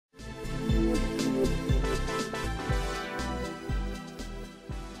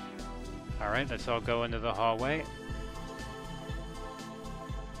Alright, let's all go into the hallway.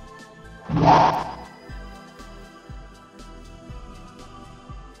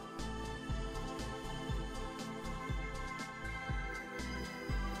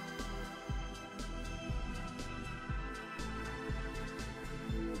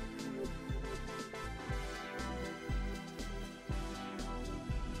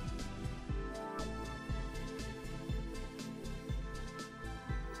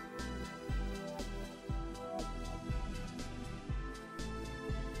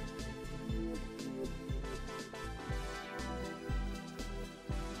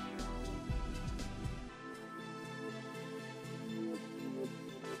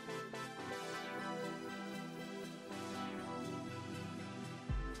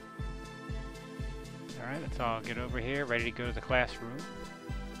 Alright, let's all get over here, ready to go to the classroom.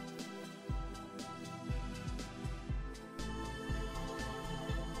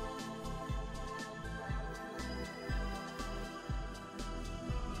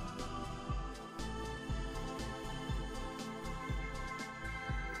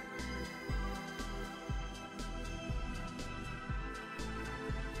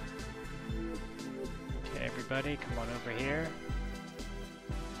 Okay, everybody, come on over here.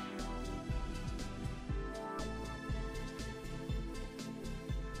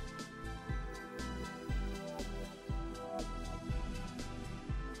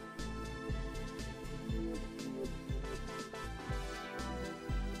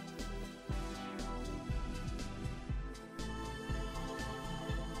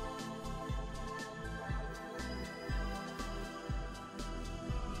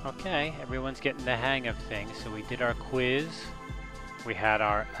 Okay, everyone's getting the hang of things. So we did our quiz, we had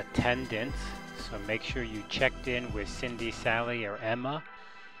our attendance, so make sure you checked in with Cindy, Sally, or Emma,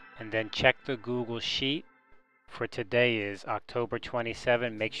 and then check the Google Sheet. For today is October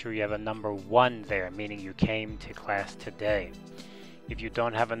 27. Make sure you have a number 1 there, meaning you came to class today. If you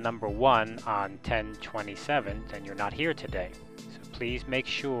don't have a number 1 on 10/27, then you're not here today. So please make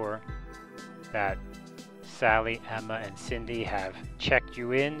sure that Sally, Emma, and Cindy have checked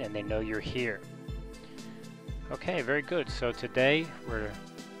you in and they know you're here. Okay, very good. So today we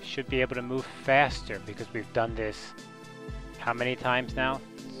should be able to move faster because we've done this how many times now?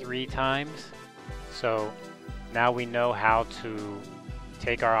 3 times. So now we know how to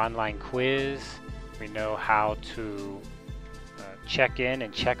take our online quiz. We know how to check in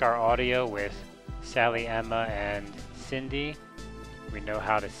and check our audio with Sally, Emma, and Cindy. We know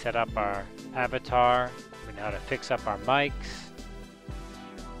how to set up our avatar. We know how to fix up our mics.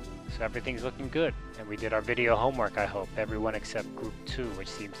 So everything's looking good. And we did our video homework, I hope. Everyone except group 2, which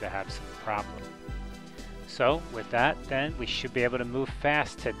seems to have some problem. So with that, then, we should be able to move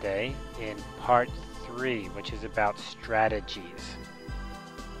fast today in part 3, which is about strategies.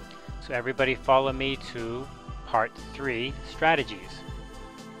 So everybody follow me to part 3, strategies.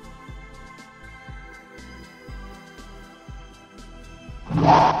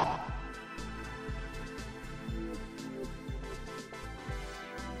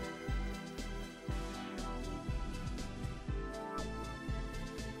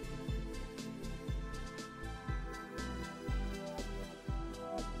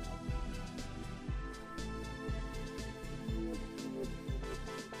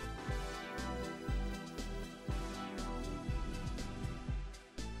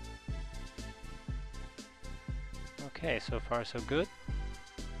 Okay, so far so good?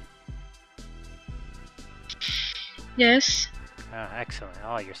 Yes. Ah, excellent.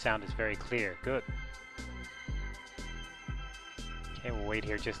 Oh, your sound is very clear. Good. Okay, we'll wait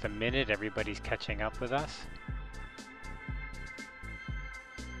here just a minute. Everybody's catching up with us.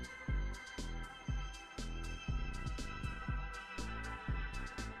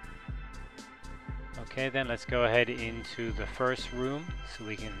 Okay, then let's go ahead into the first room so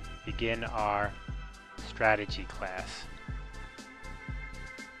we can begin our strategy class.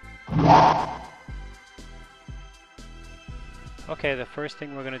 Okay, the first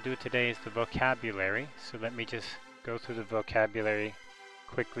thing we're going to do today is the vocabulary. So let me just go through the vocabulary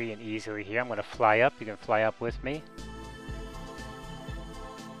quickly and easily here. I'm going to fly up. You can fly up with me.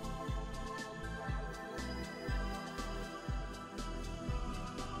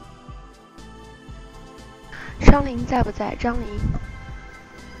张琳在不在？张琳。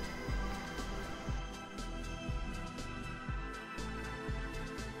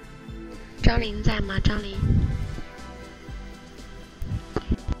张琳在吗？张琳。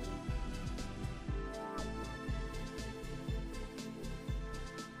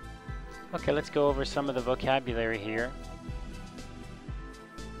Okay, let's go over some of the vocabulary here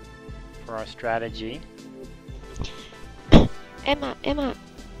for our strategy. Emma，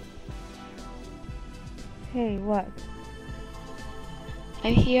 Hey, what? Are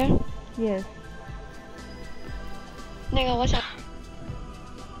you here? Yes. 那个我想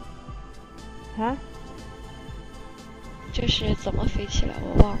Huh? 就是怎么飞起来，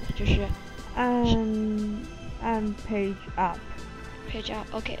我忘了，就是 I'm page up. page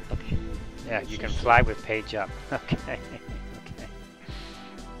up. Okay. Yeah, you can fly with page up. Okay.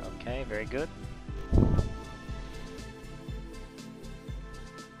 Okay, very good.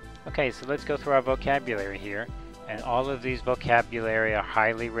 Okay, so let's go through our vocabulary here. And all of these vocabulary are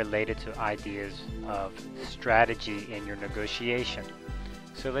highly related to ideas of strategy in your negotiation.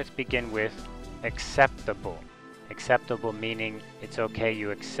 So let's begin with acceptable. Acceptable meaning it's okay,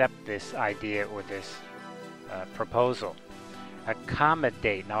 you accept this idea or this proposal.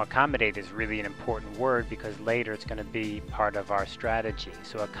 Accommodate. Now accommodate is really an important word because later it's going to be part of our strategy.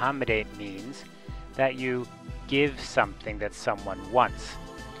 So accommodate means that you give something that someone wants.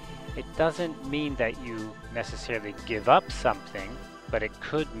 It doesn't mean that you necessarily give up something, but it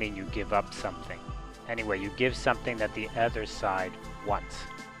could mean you give up something. Anyway, you give something that the other side wants.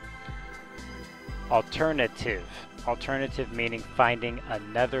 Alternative. Alternative meaning finding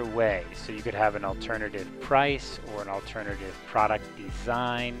another way. So you could have an alternative price or an alternative product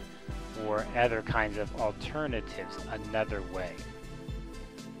design or other kinds of alternatives, another way.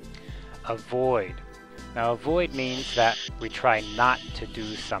 Avoid. Now avoid means that we try not to do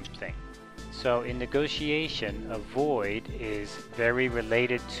something. So in negotiation, avoid is very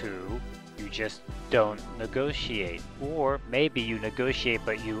related to you just don't negotiate. Or maybe you negotiate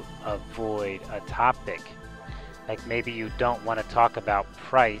but you avoid a topic. Like maybe you don't want to talk about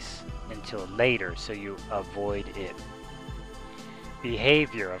price until later, so you avoid it.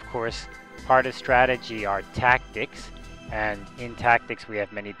 Behavior, of course, part of strategy are tactics. And in tactics, we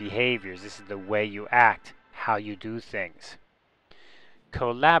have many behaviors. This is the way you act, how you do things.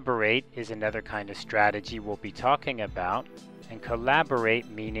 Collaborate is another kind of strategy we'll be talking about. And collaborate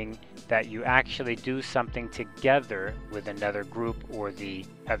meaning that you actually do something together with another group or the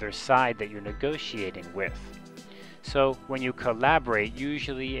other side that you're negotiating with. So when you collaborate,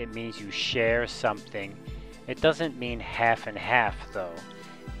 usually it means you share something. It doesn't mean half and half though,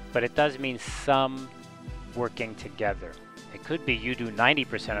 but it does mean some working together. It could be you do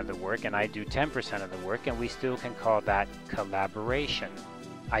 90% of the work and I do 10% of the work, and we still can call that collaboration.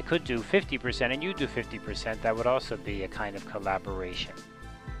 I could do 50% and you do 50%. That would also be a kind of collaboration.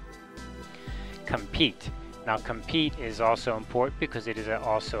 Compete. Now compete is also important because it is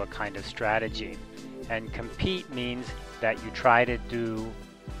also a kind of strategy. And compete means that you try to do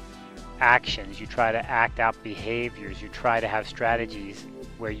actions, you try to act out behaviors, you try to have strategies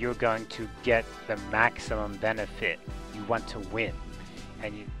where you're going to get the maximum benefit. You want to win.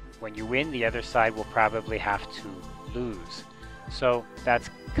 And when you win, the other side will probably have to lose. So that's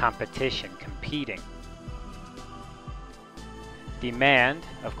competition, competing. Demand,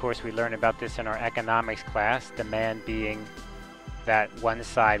 of course we learned about this in our economics class, demand being that one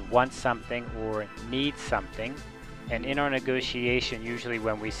side wants something or needs something. And in our negotiation, usually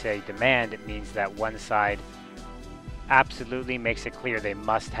when we say demand, it means that one side absolutely makes it clear they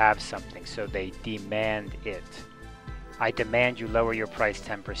must have something, so they demand it. I demand you lower your price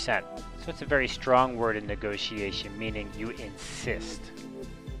 10%. So it's a very strong word in negotiation, meaning you insist.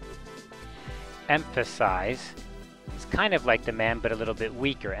 Emphasize is kind of like demand, but a little bit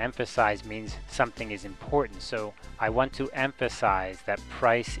weaker. Emphasize means something is important. So I want to emphasize that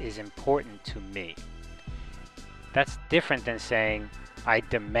price is important to me. That's different than saying, I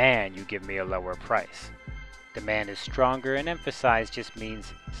demand you give me a lower price. Demand is stronger, and emphasize just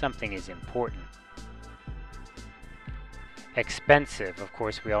means something is important. Expensive, of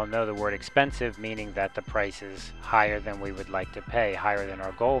course we all know the word expensive, meaning that the price is higher than we would like to pay, higher than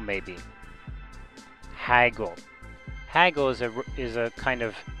our goal maybe. Haggle. Haggle is a kind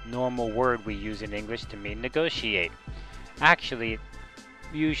of normal word we use in English to mean negotiate. Actually, it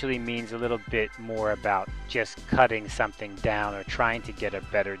usually means a little bit more about just cutting something down or trying to get a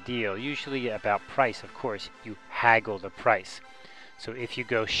better deal. Usually about price, of course, you haggle the price. So if you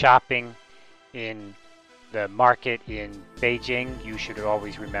go shopping in the market in Beijing, you should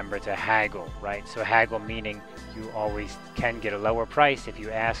always remember to haggle, right? So haggle meaning you always can get a lower price if you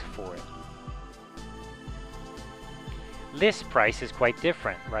ask for it. List price is quite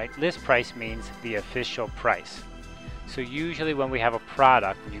different, right? List price means the official price. So usually when we have a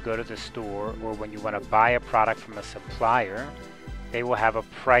product, when you go to the store or when you want to buy a product from a supplier, they will have a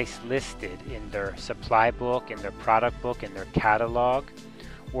price listed in their supply book, in their product book, in their catalog.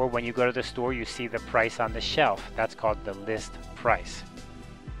 Or when you go to the store, you see the price on the shelf. That's called the list price.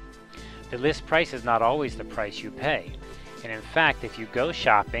 The list price is not always the price you pay. And in fact, if you go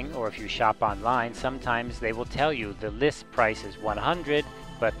shopping or if you shop online, sometimes they will tell you the list price is 100,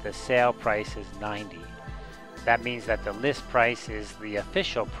 but the sale price is 90. That means that the list price is the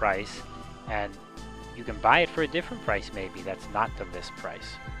official price, and you can buy it for a different price maybe. That's not the list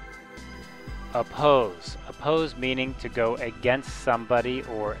price. Oppose. Oppose meaning to go against somebody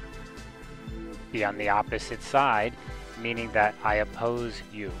or be on the opposite side, meaning that I oppose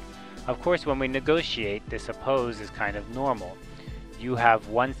you. Of course, when we negotiate, this oppose is kind of normal. You have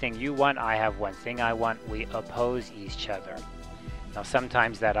one thing you want, I have one thing I want, we oppose each other. Now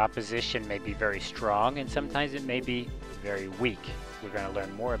sometimes that opposition may be very strong and sometimes it may be very weak. We're going to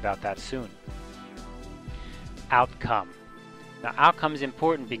learn more about that soon. Outcome. Now outcome is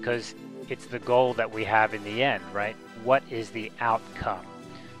important because it's the goal that we have in the end, right? What is the outcome?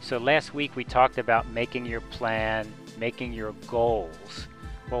 So last week we talked about making your plan, making your goals.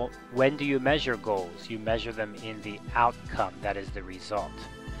 Well, when do you measure goals? You measure them in the outcome, that is the result.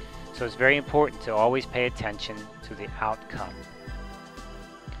 So it's very important to always pay attention to the outcome.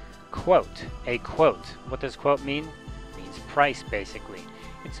 Quote. A quote. What does quote mean? It means price, basically.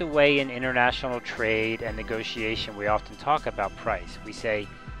 It's a way in international trade and negotiation we often talk about price. We say,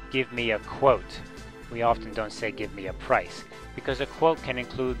 give me a quote. We often don't say, give me a price, because a quote can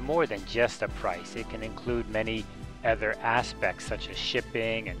include more than just a price. It can include many other aspects such as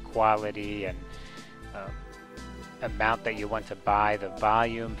shipping and quality and amount that you want to buy, the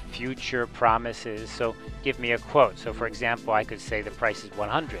volume, future promises. So give me a quote. So for example, I could say the price is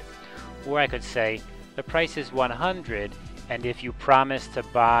 100, or I could say the price is 100, and if you promise to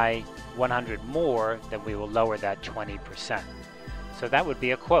buy 100 more, then we will lower that 20%. So that would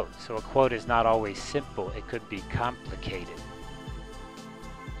be a quote. So a quote is not always simple, it could be complicated.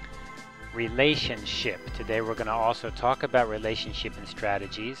 Relationship. Today we're going to also talk about relationship and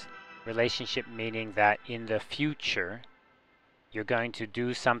strategies. Relationship meaning that in the future you're going to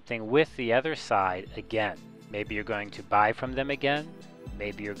do something with the other side again. Maybe you're going to buy from them again,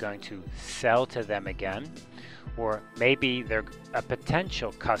 maybe you're going to sell to them again, or maybe they're a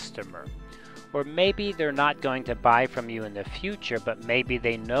potential customer, or maybe they're not going to buy from you in the future, but maybe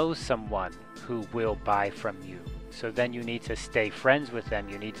they know someone who will buy from you. So then you need to stay friends with them,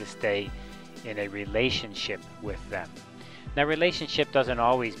 you need to stay in a relationship with them. Now relationship doesn't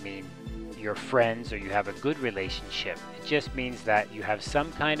always mean you're friends or you have a good relationship. It just means that you have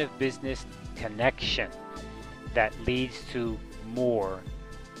some kind of business connection that leads to more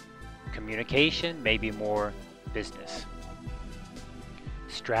communication, maybe more business.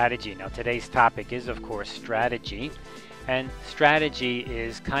 Strategy. Now today's topic is of course strategy. And strategy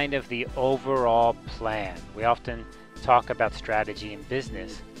is kind of the overall plan. We often talk about strategy in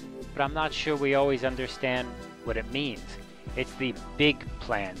business, but I'm not sure we always understand what it means. It's the big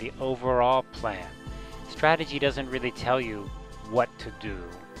plan, the overall plan. Strategy doesn't really tell you what to do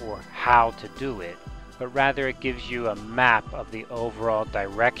or how to do it, but rather it gives you a map of the overall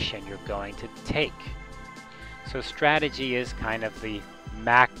direction you're going to take. So strategy is kind of the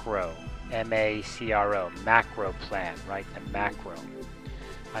macro, M-A-C-R-O, macro plan, right? The macro.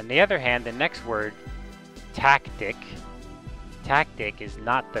 On the other hand, the next word, tactic. Tactic is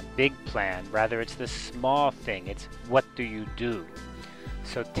not the big plan, rather it's the small thing. It's what do you do?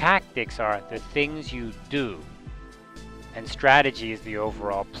 So tactics are the things you do, and strategy is the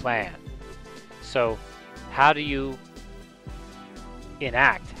overall plan. So how do you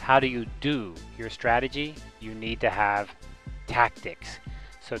enact? How do you do your strategy? You need to have tactics.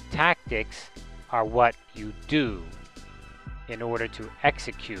 So tactics are what you do in order to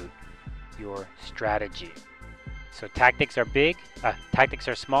execute your strategy. So tactics are big, tactics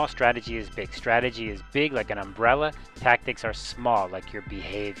are small, strategy is big. Strategy is big like an umbrella, tactics are small like your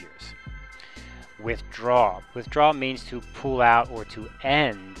behaviors. Withdraw. Withdraw means to pull out or to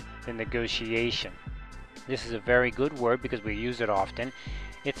end the negotiation. This is a very good word because we use it often.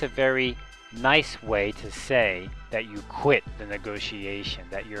 It's a very nice way to say that you quit the negotiation,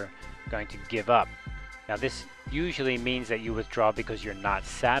 that you're going to give up. Now this usually means that you withdraw because you're not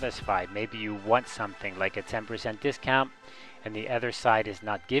satisfied. Maybe you want something like a 10% discount and the other side is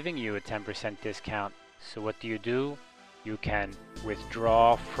not giving you a 10% discount. So what do? You can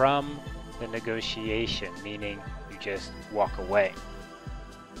withdraw from the negotiation, meaning you just walk away.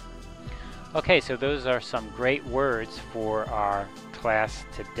 Okay, so those are some great words for our class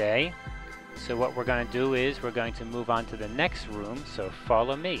today. So what we're going to do is we're going to move on to the next room, so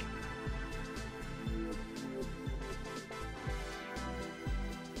follow me.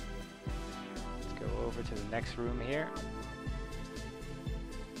 Let's go over to the next room here.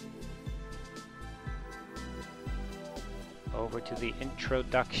 Over to the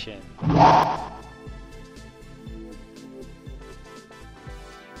introduction.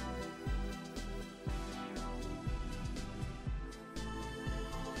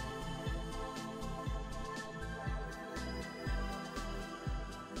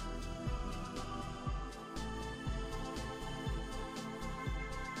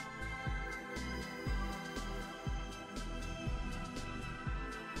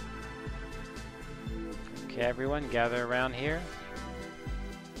 Okay, everyone, gather around here.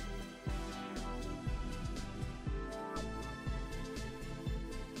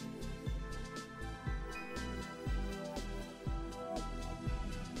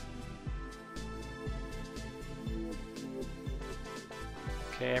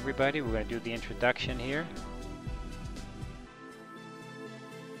 Okay, everybody, we're going to do the introduction here.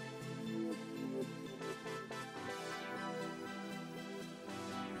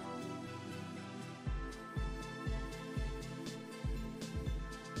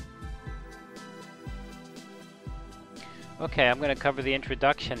 Okay, I'm going to cover the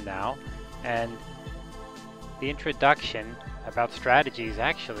introduction now, and the introduction about strategy is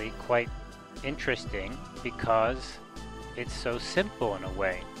actually quite interesting because it's so simple in a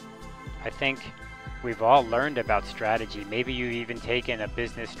way. I think we've all learned about strategy. Maybe you've even taken a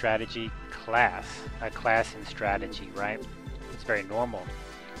business strategy class, a class in strategy, right? It's very normal.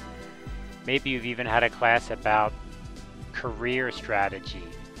 Maybe you've even had a class about career strategy,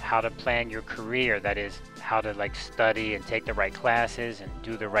 how to plan your career, that is, how to like study and take the right classes and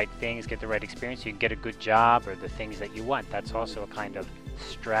do the right things, get the right experience so you can get a good job or the things that you want. That's also a kind of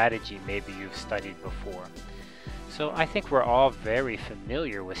strategy maybe you've studied before. So I think we're all very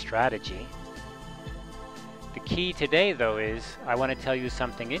familiar with strategy. The key today though is I want to tell you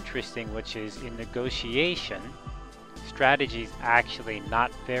something interesting, which is in negotiation, strategy is actually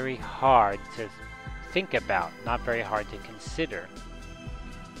not very hard to think about, not very hard to consider.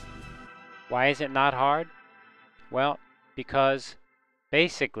 Why is it not hard? Well, because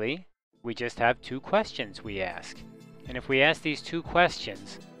basically we just have two questions we ask. And if we ask these two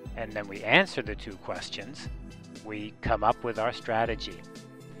questions and then we answer the two questions, we come up with our strategy.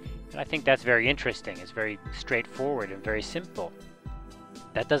 And I think that's very interesting. It's very straightforward and very simple.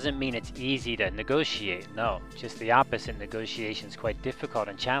 That doesn't mean it's easy to negotiate. No, just the opposite. Negotiation is quite difficult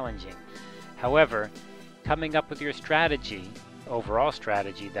and challenging. However, coming up with your strategy, overall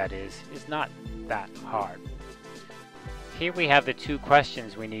strategy that is not that hard. Here we have the two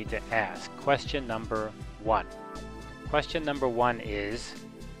questions we need to ask. Question number one. Question number one is,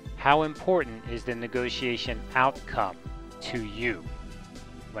 how important is the negotiation outcome to you?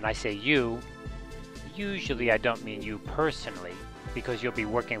 When I say you, usually I don't mean you personally, because you'll be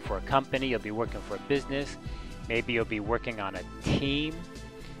working for a company, you'll be working for a business, maybe you'll be working on a team,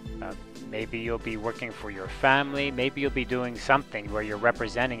 maybe you'll be working for your family, maybe you'll be doing something where you're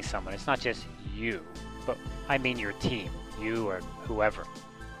representing someone. It's not just you, but I mean your team, you or whoever.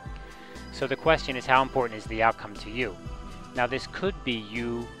 So the question is, how important is the outcome to you? Now this could be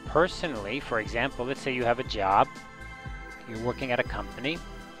you personally. For example, let's say you have a job, you're working at a company,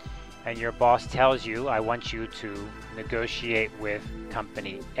 and your boss tells you, I want you to negotiate with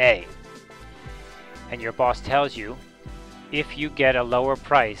company A. And your boss tells you, if you get a lower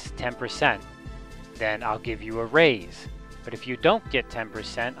price, 10%, then I'll give you a raise. But if you don't get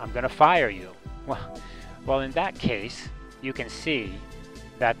 10%, I'm going to fire you. Well, in that case, you can see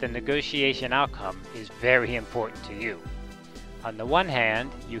that the negotiation outcome is very important to you. On the one hand,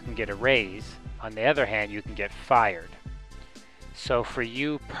 you can get a raise. On the other hand, you can get fired. So for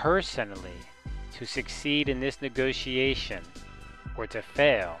you personally, to succeed in this negotiation or to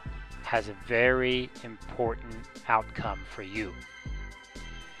fail has a very important outcome for you.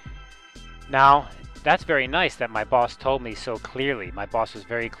 Now, that's very nice that my boss told me so clearly. My boss was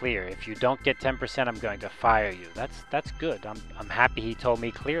very clear. If you don't get 10%, I'm going to fire you. That's good. I'm happy he told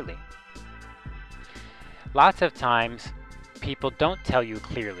me clearly. Lots of times, people don't tell you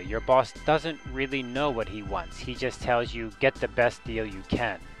clearly. Your boss doesn't really know what he wants. He just tells you, get the best deal you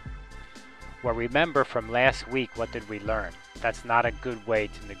can. Well, remember from last week, what did we learn? That's not a good way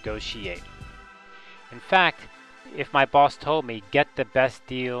to negotiate. In fact, if my boss told me, get the best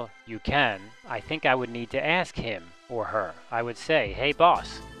deal you can, I think I would need to ask him or her. I would say, hey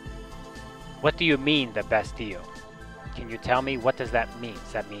boss, what do you mean the best deal? Can you tell me, what does that mean?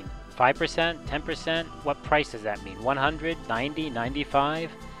 Does that mean 5%, 10%? What price does that mean? 100, 90,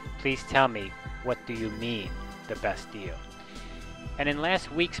 95? Please tell me, what do you mean, the best deal? And in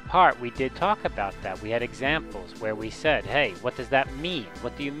last week's part, we did talk about that. We had examples where we said, hey, what does that mean?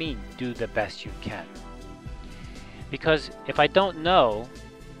 What do you mean, do the best you can? Because if I don't know,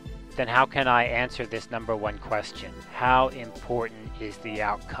 then how can I answer this number one question? How important is the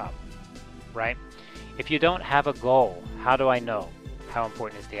outcome, right? If you don't have a goal, how do I know how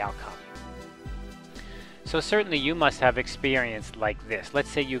important is the outcome? So certainly you must have experience like this. Let's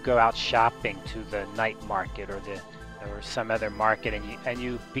say you go out shopping to the night market or some other market, and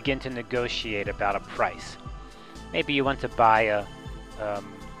you begin to negotiate about a price. Maybe you want to buy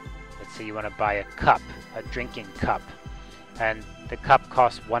let's say you want to buy a cup, a drinking cup, and the cup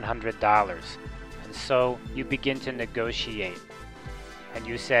costs $100. And And so you begin to negotiate. And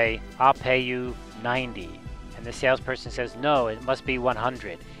you say, I'll pay you 90. And the salesperson says, no, it must be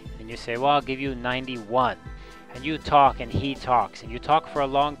 100. And you say, well, I'll give you 91. And you talk and he talks. And you talk for a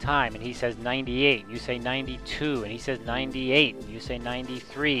long time and he says 98. And you say 92. And he says 98. And you say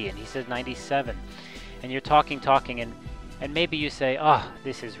 93. And he says 97. And you're talking, and maybe you say, oh,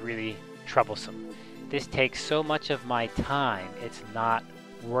 this is really troublesome. This takes so much of my time. It's not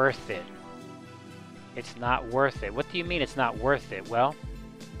worth it. It's not worth it. What do you mean it's not worth it? Well,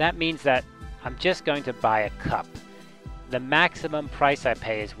 that means that I'm just going to buy a cup. The maximum price I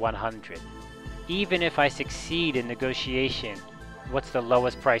pay is 100. Even if I succeed in negotiation, what's the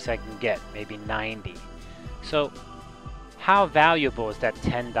lowest price I can get? Maybe 90. So how valuable is that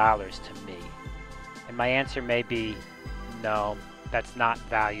 $10 to me? And my answer may be, no, that's not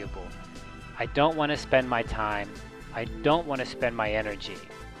valuable. I don't want to spend my time. I don't want to spend my energy,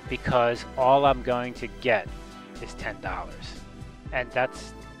 because all I'm going to get is $10. And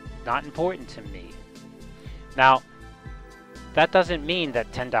that's not important to me. Now, that doesn't mean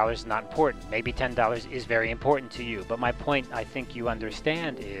that $10 is not important. Maybe $10 is very important to you, but my point, I think you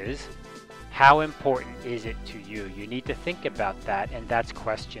understand, is how important is it to you? You need to think about that, and that's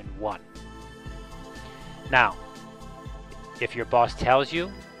question 1. Now, if your boss tells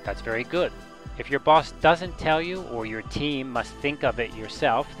you, that's very good. If your boss doesn't tell you, or your team must think of it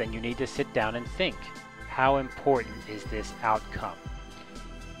yourself, then you need to sit down and think, how important is this outcome?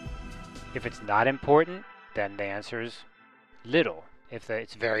 If it's not important, then the answer is little. If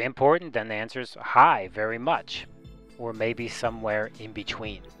it's very important, then the answer is high, very much, or maybe somewhere in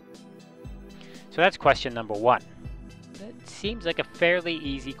between. So that's question number 1. It seems like a fairly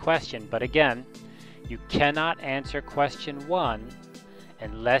easy question, but again, you cannot answer question 1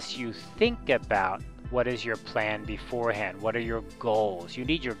 unless you think about what is your plan beforehand. What are your goals? You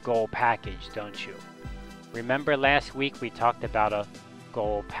need your goal package, don't you? Remember last week we talked about a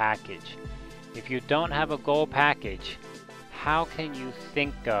goal package. If you don't have a goal package, how can you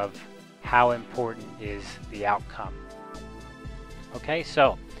think of how important is the outcome? Okay,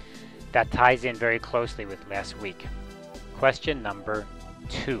 so that ties in very closely with last week. Question number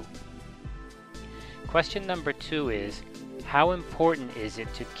 2. Question number 2 is, how important is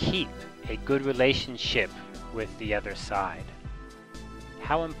it to keep a good relationship with the other side?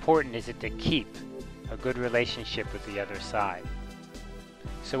 How important is it to keep a good relationship with the other side?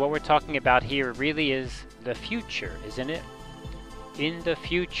 So what we're talking about here really is the future, isn't it? In the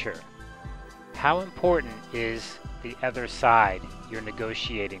future, how important is the other side you're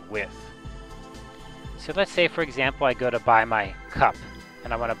negotiating with? So let's say, for example, I go to buy my cup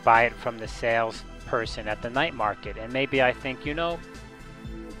and I want to buy it from the salesperson at the night market, and maybe I think, you know,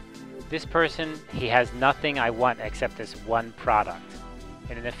 this person, he has nothing I want except this one product,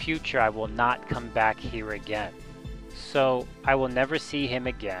 and in the future I will not come back here again. So I will never see him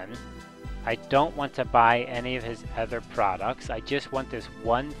again. I don't want to buy any of his other products. I just want this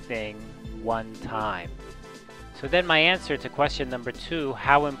one thing, one time. So then my answer to question number 2,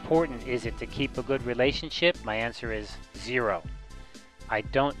 how important is it to keep a good relationship? My answer is 0. I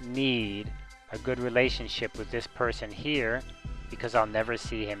don't need a good relationship with this person here because I'll never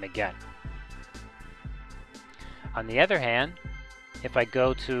see him again. On the other hand, if I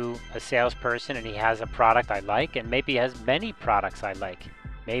go to a salesperson and he has a product I like, and maybe he has many products I like,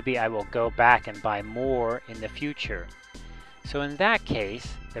 maybe I will go back and buy more in the future. So in that case,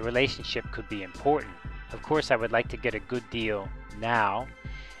 the relationship could be important. Of course, I would like to get a good deal now,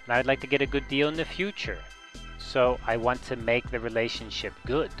 and I would like to get a good deal in the future. So I want to make the relationship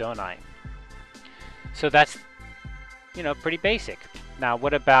good, don't I? So that's, you know, pretty basic. Now,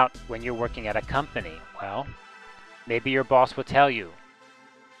 what about when you're working at a company? Well, maybe your boss will tell you,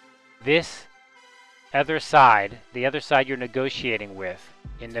 this other side, the other side you're negotiating with,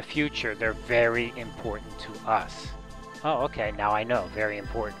 in the future, they're very important to us. Oh, okay, now I know, very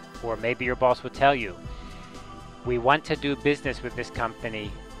important. Or maybe your boss will tell you, we want to do business with this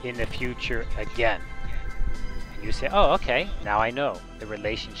company in the future again. And you say, oh, okay, now I know, the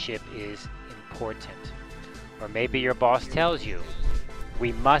relationship is important. Or maybe your boss tells you,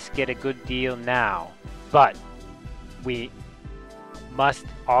 we must get a good deal now, but we must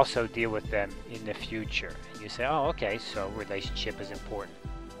also deal with them in the future. And you say, oh, okay, so relationship is important.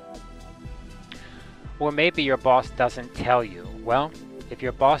 Or maybe your boss doesn't tell you. Well, if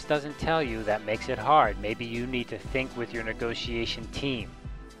your boss doesn't tell you, that makes it hard. Maybe you need to think with your negotiation team.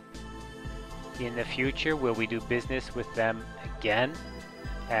 In the future, will we do business with them again?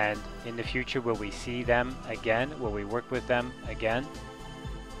 And in the future, will we see them again? Will we work with them again?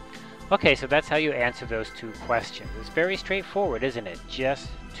 Okay, so that's how you answer those 2 questions. It's very straightforward, isn't it? Just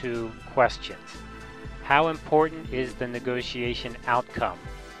 2 questions. how important is the negotiation outcome?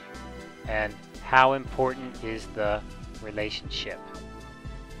 And how important is the relationship?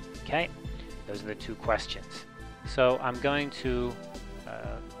 Okay, those are the two questions. So I'm going to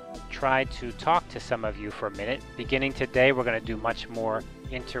try to talk to some of you for a minute. Beginning today, we're going to do much more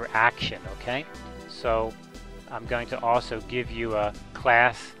interaction, okay? So I'm going to also give you a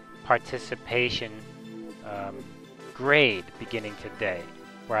class participation grade beginning today,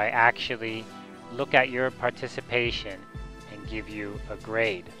 where I actually look at your participation and give you a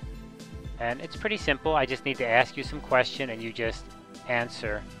grade. And it's pretty simple. I just need to ask you some question and you just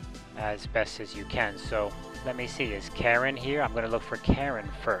answer as best as you can. So let me see, is Karen here? I'm going to look for Karen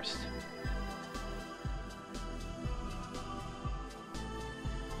first.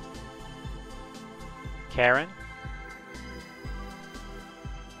 Karen?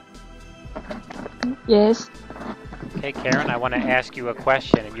 Yes. Okay, Karen, I want to ask you a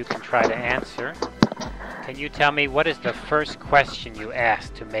question and you can try to answer. Can you tell me what is the first question you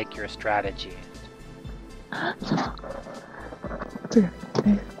asked to make your strategy?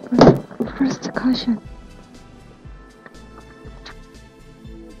 First question.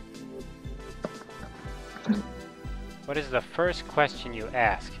 What is the first question you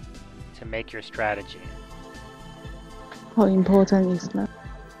ask to make your strategy? How important is that?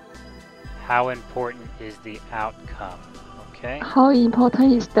 How important is the outcome? Okay. How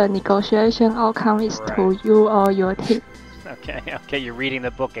important is the negotiation outcome is to you or your team? Okay, okay, you're reading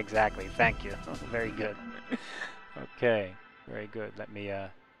the book exactly. Thank you. Very good. Okay, very good. Let me,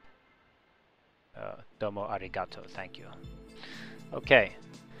 domo arigato. Thank you. Okay,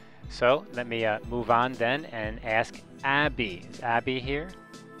 so let me move on then and ask Abby. Is Abby here?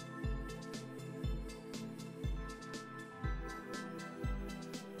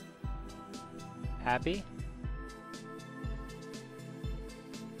 Abby?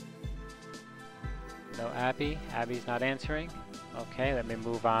 No Abby? Abby's not answering? Okay, let me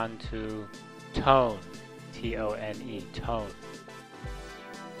move on to Tone. T-O-N-E, Tone.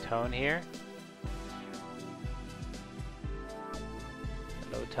 Tone here?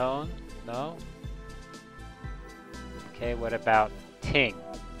 Hello, Tone? No? Okay, what about Ting?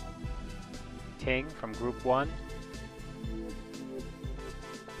 Ting from Group 1?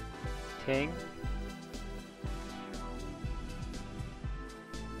 Ting?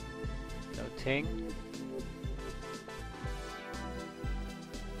 No Ting?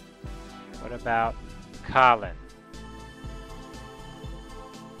 What about Colin?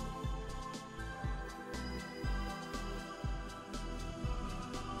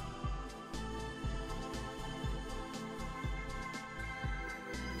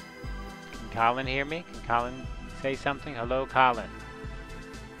 Can Colin hear me? Can Colin say something? Hello, Colin.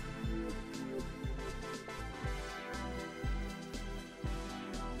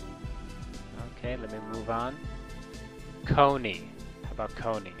 Okay, let me move on. Coney. How about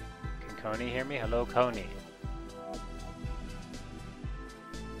Coney? Can Coney hear me? Hello, Coney.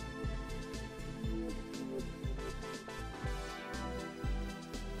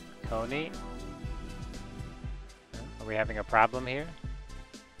 Coney? Are we having a problem here?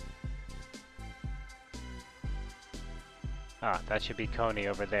 Ah, that should be Coney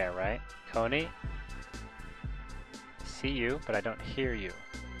over there, right? Coney? I see you, but I don't hear you.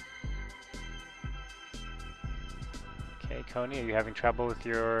 Okay, Coney, are you having trouble with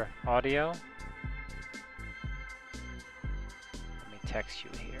your audio? Let me text you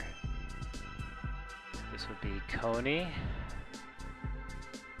here. This would be Coney.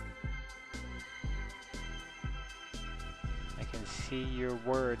 I can see your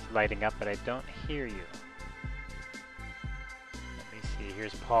words lighting up, but I don't hear you. Let me see,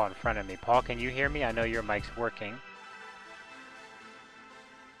 here's Paul in front of me. Paul, can you hear me? I know your mic's working.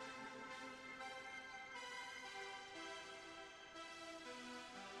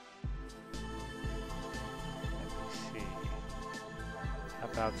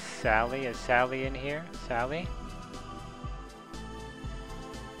 About Sally. Is Sally in here? Sally?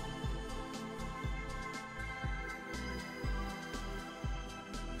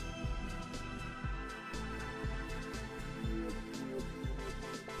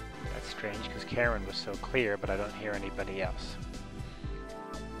 That's strange because Karen was so clear, but I don't hear anybody else.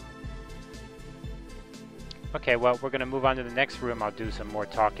 Okay, well, we're going to move on to the next room. I'll do some more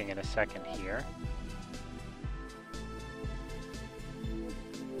talking in a second here.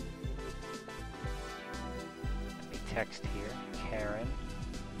 Text here, Karen.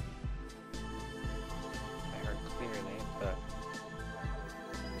 I heard clearly, but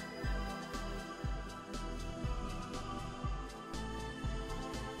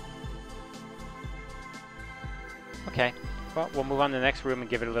okay. Well, we'll move on to the next room and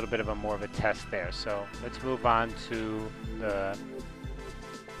give it a little bit of a more of a test there. So let's move on to the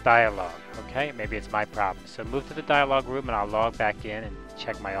dialogue, okay? Maybe it's my problem. So move to the dialogue room and I'll log back in and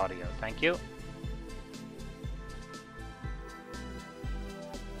check my audio. Thank you.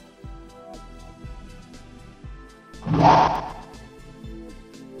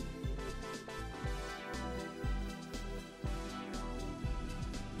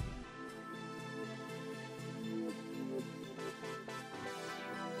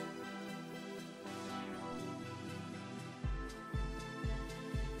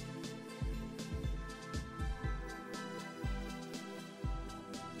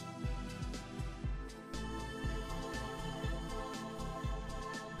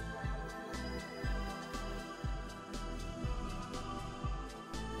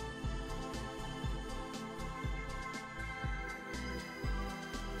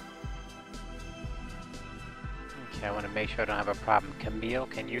 Okay, I want to make sure I don't have a problem. Camille,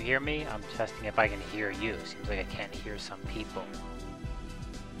 can you hear me? I'm testing if I can hear you. Seems like I can't hear some people.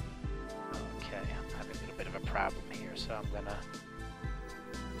 Okay, I'm having a little bit of a problem here, so I'm gonna...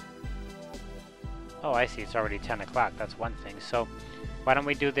 Oh, I see, it's already 10 o'clock. That's one thing. So, why don't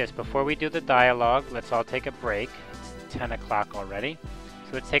we do this? Before we do the dialogue, let's all take a break. It's 10 o'clock already.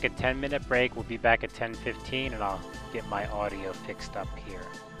 So let's take a 10-minute break. We'll be back at 10:15, and I'll get my audio fixed up here.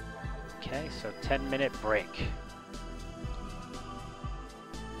 Okay, so 10-minute break.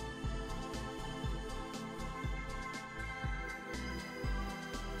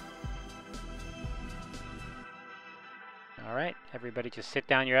 Alright, everybody just sit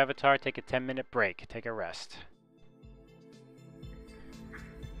down your avatar, take a 10-minute break, take a rest.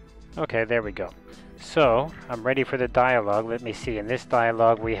 Okay, there we go. So, I'm ready for the dialogue. Let me see. In this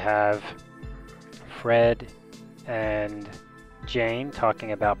dialogue we have Fred and Jane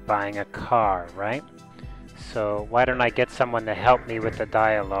talking about buying a car, right? So, why don't I get someone to help me with the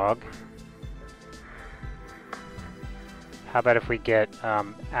dialogue? How about if we get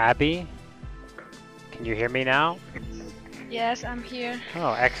Abby? Can you hear me now? Yes, I'm here.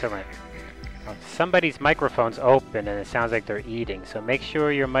 Oh, excellent. Oh, somebody's microphone's open and it sounds like they're eating, so make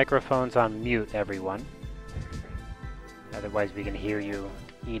sure your microphone's on mute, everyone. Otherwise we can hear you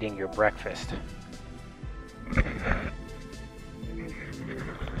eating your breakfast.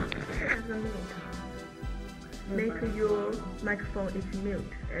 Make your microphone is mute.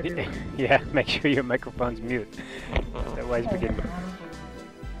 Yeah, make sure your microphone's mute. Otherwise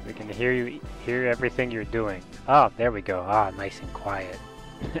we can hear everything you're doing. Oh, there we go. Ah, nice and quiet.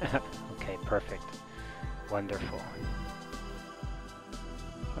 Okay, perfect. Wonderful.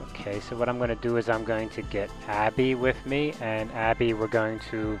 Okay, so what I'm going to do is I'm going to get Abby with me, and Abby, we're going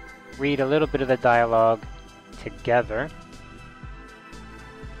to read a little bit of the dialogue together.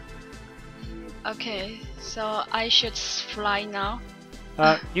 Okay, so I should fly now.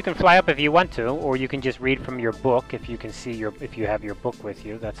 You can fly up if you want to, or you can just read from your book if you can see if you have your book with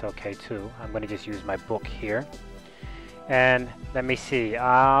you. That's okay too. I'm going to just use my book here. And let me see.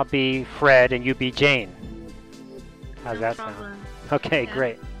 I'll be Fred and you be Jane. How's that sound? Okay, yeah.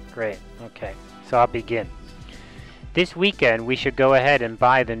 Great. Okay, so I'll begin. This weekend we should go ahead and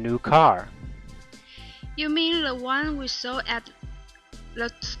buy the new car. You mean the one we saw at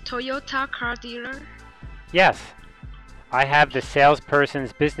the Toyota car dealer? Yes. I have the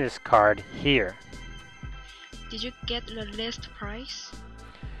salesperson's business card here. Did you get the list price?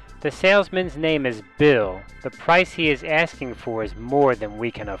 The salesman's name is Bill. The price he is asking for is more than we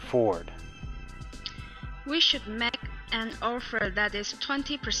can afford. We should make an offer that is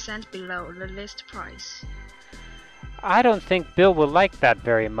 20% below the list price. I don't think Bill will like that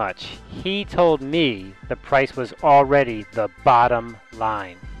very much. He told me the price was already the bottom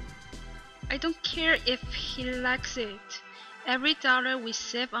line. I don't care if he likes it. Every dollar we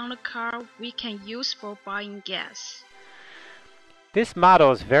save on the car we can use for buying gas. This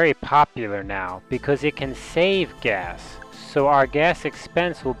model is very popular now because it can save gas, so our gas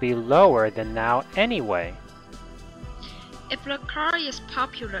expense will be lower than now anyway. If the car is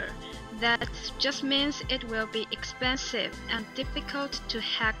popular, that just means it will be expensive and difficult to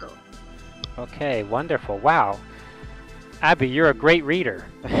haggle. Okay, wonderful. Wow. Abby, you're a great reader.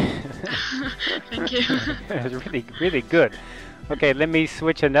 Thank you. It was really good. Okay, let me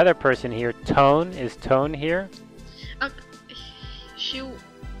switch another person here. Tone, is Tone here? She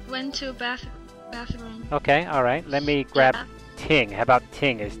went to bathroom. Okay, alright. Let me grab Ting. How about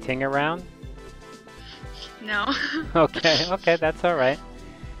Ting? Is Ting around? No. Okay, that's alright.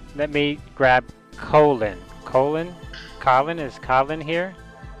 Let me grab Colin. Colin, is Colin here?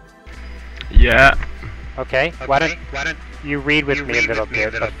 Yeah. Okay, why don't you read with me a little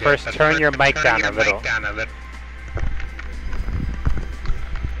bit, but first turn your mic down a little.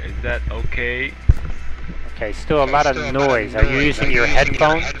 that okay? Okay, still a lot of noise. Are you using your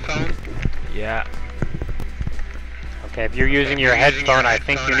headphone? Yeah. Okay, if you're using your headphone, I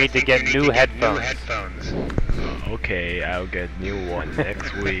think you need to get new headphones. Okay, I'll get new one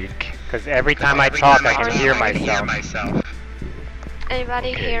next week. Because every time I talk, I can hear myself.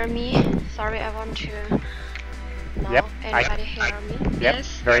 Anybody hear me? Sorry, I want to know. Yep, Anybody hear me? Yep, Yes.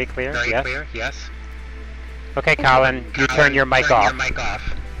 very clear. Yes. Okay, Colin, you turn your mic off.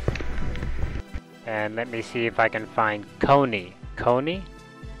 And let me see if I can find Coney. Coney?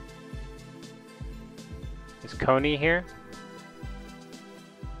 Is Coney here?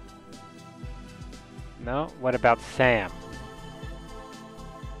 No? What about Sam?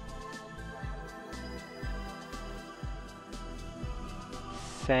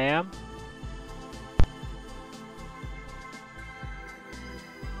 Sam?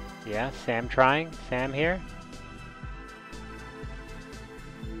 Yeah, Sam trying? Sam here?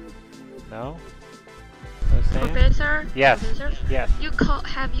 No? No Sam? Professor? Yes. Professor? Yes.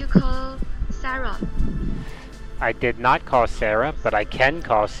 Have you called Sarah? I did not call Sarah, but I can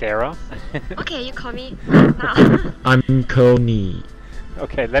call Sarah. Okay, you call me now. I'm Coney.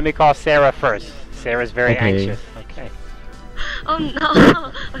 Okay, let me call Sarah first. Sarah's very Okay. anxious. Okay. Oh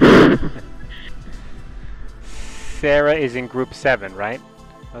no. Okay. Sarah is in group 7, right?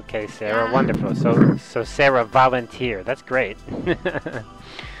 Okay, Sarah, Yeah. wonderful. So Sarah volunteer. That's great.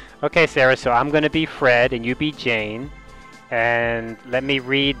 Okay, Sarah, so I'm going to be Fred and you be Jane. And let me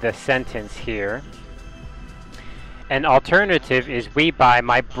read the sentence here. An alternative is we buy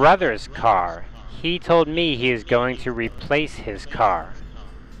my brother's car. He told me he is going to replace his car.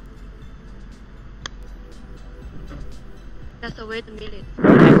 Just wait a minute.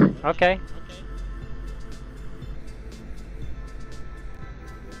 Okay.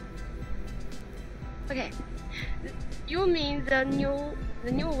 Okay. You mean the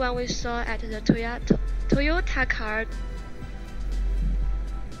new one we saw at the Toyota car?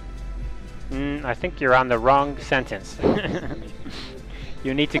 I think you're on the wrong sentence.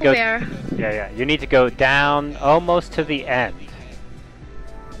 You need to go. Where? Yeah. You need to go down almost to the end.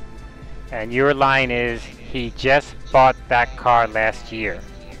 And your line is, he just bought that car last year.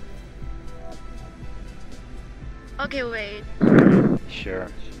 Okay, wait. Sure.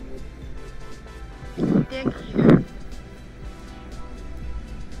 Thank you.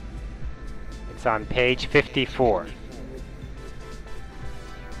 It's on page 54.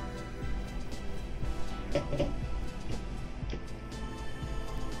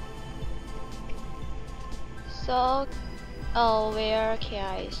 So, where can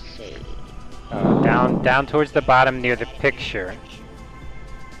I see? Down towards the bottom near the picture.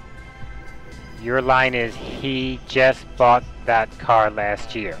 Your line is, he just bought that car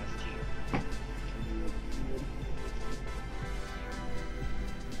last year.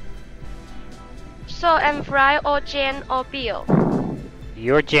 So I'm Fry or Jane or Bill?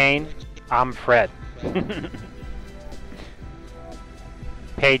 You're Jane, I'm Fred.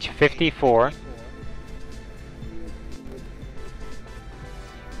 Page 54.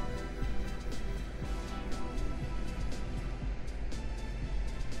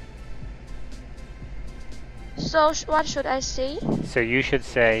 So what should I say? So you should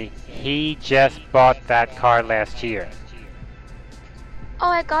say, he just bought that car last year. Oh,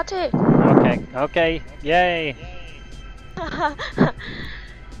 I got it. Okay, yay.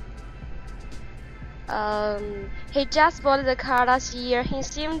 He just bought the car last year. He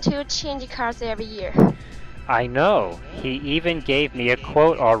seemed to change cars every year. I know, he even gave me a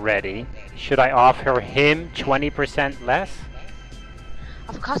quote already. Should I offer him 20% less?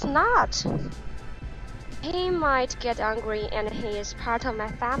 Of course not. He might get angry and he is part of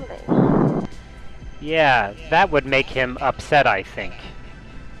my family. Yeah, that would make him upset, I think.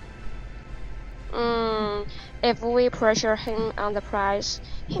 If we pressure him on the price,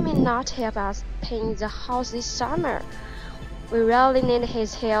 he may not help us paint the house this summer. We really need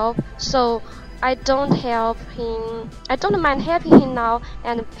his help, so I don't mind helping him now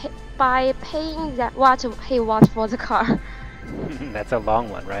and by paying that what he wants for the car. That's a long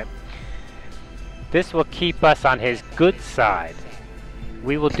one, right? This will keep us on his good side.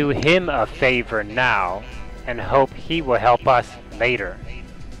 We will do him a favor now and hope he will help us later.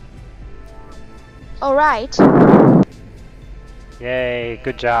 All right. Yay,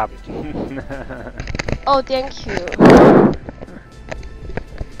 good job. Oh, thank you.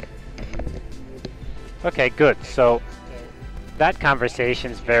 Okay, good. So that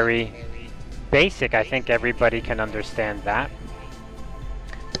conversation's very basic. I think everybody can understand that.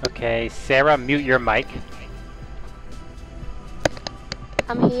 Okay, Sarah, mute your mic.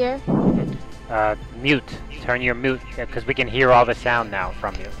 I'm here. Mute. Turn your mute, because we can hear all the sound now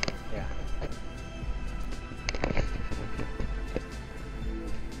from you.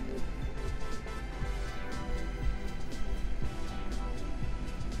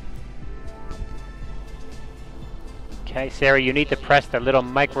 Okay, Sarah, you need to press the little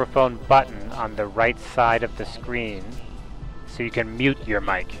microphone button on the right side of the screen so you can mute your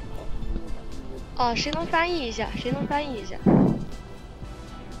mic. 哦，谁能翻译一下？谁能翻译一下？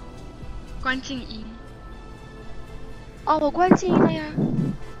关静音。哦，我关静音了呀。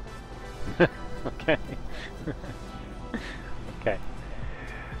Okay. Okay.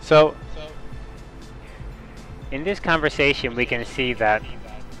 So, in this conversation, we can see that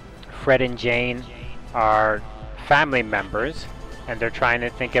Fred and Jane are family members, and they're trying to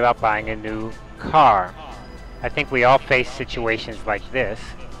think about buying a new car. I think we all face situations like this,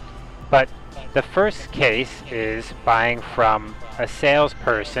 but the first case is buying from a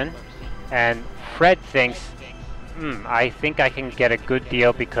salesperson, and Fred thinks, I think I can get a good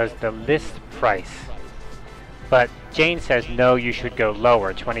deal because the list price. But Jane says, no, you should go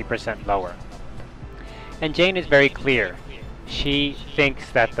lower, 20% lower. And Jane is very clear. She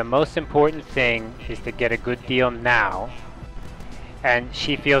thinks that the most important thing is to get a good deal now, and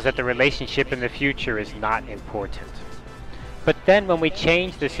she feels that the relationship in the future is not important. But then when we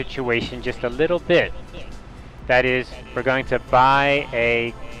change the situation just a little bit, that is, we're going to buy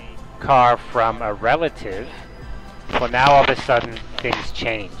a car from a relative, well, now all of a sudden things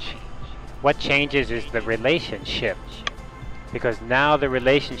change. What changes is the relationship, because now the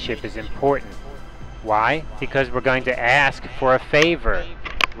relationship is important. Why? Because we're going to ask for a favor.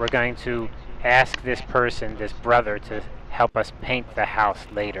 We're going to ask this person, this brother, to help us paint the house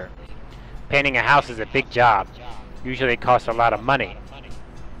later. Painting a house is a big job. Usually it costs a lot of money.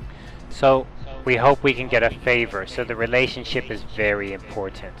 So we hope we can get a favor. So the relationship is very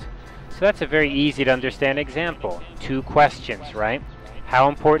important. So that's a very easy to understand example. 2 questions, right? How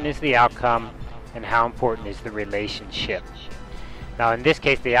important is the outcome, and how important is the relationship? Now in this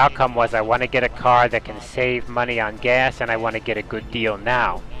case, the outcome was I want to get a car that can save money on gas, and I want to get a good deal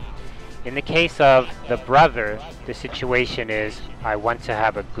now. In the case of the brother, the situation is I want to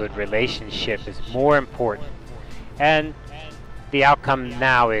have a good relationship is more important. And the outcome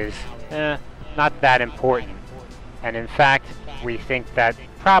now is not that important. And in fact, we think that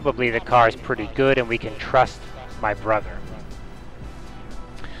probably the car is pretty good and we can trust my brother.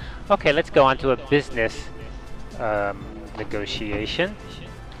 Okay, let's go on to a business negotiation.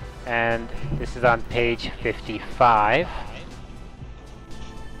 And this is on page 55.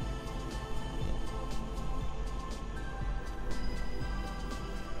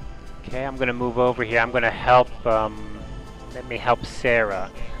 Okay, I'm going to move over here. I'm going to help, let me help Sarah.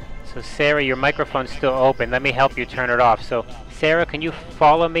 So Sarah, your microphone's still open. Let me help you turn it off. So Sarah, can you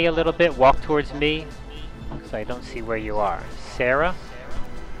follow me a little bit? Walk towards me? Because I don't see where you are. Sarah?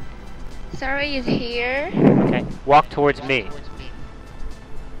 Sarah is here. Okay, walk towards me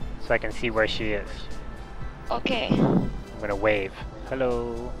so I can see where she is. Okay. I'm going to wave.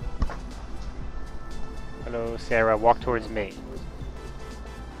 Hello. Hello, Sarah. Walk towards me.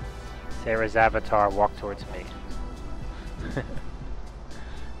 Sarah's avatar, walk towards me.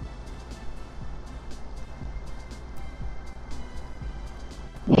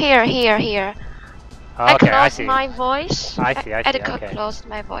 Here. Oh, okay, I close see. my voice. I see, okay. Close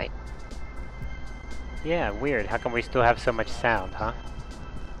my voice. Yeah, weird. How come we still have so much sound, huh?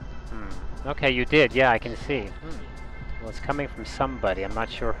 Okay, you did. Yeah, I can see. Well, it's coming from somebody. I'm not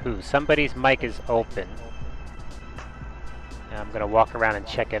sure who. Somebody's mic is open. And I'm going to walk around and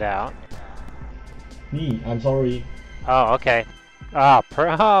check it out. Me, I'm sorry. Oh, okay.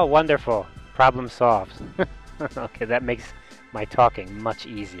 Oh, wonderful. Problem solved. Okay, that makes my talking much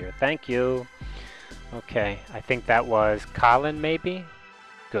easier. Thank you. Okay, I think that was Colin, maybe?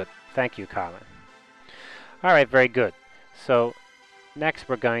 Good. Thank you, Colin. All right, very good. So next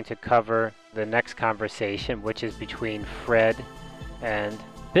we're going to cover the next conversation, which is between Fred and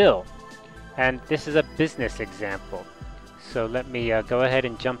Bill. And this is a business example. So let me go ahead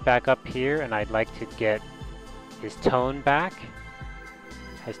and jump back up here, and I'd like to get his Tone back.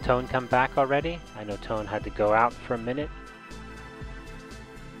 Has Tone come back already? I know Tone had to go out for a minute.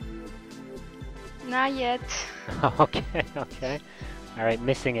 Not yet. Okay. All right,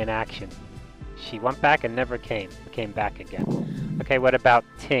 missing in action. She went back and never came back again. Okay, what about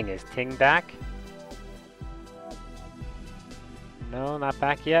Ting? Is Ting back? No, not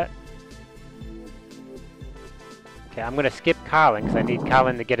back yet. Okay, I'm going to skip Colin because I need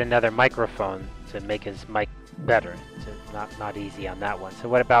Colin to get another microphone to make his mic better. It's not easy on that one. So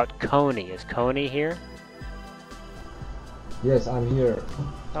what about Coney? Is Coney here? Yes, I'm here.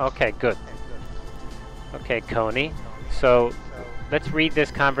 Okay, good. Okay, Coney. So let's read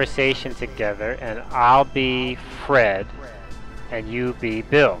this conversation together, and I'll be Fred, and you be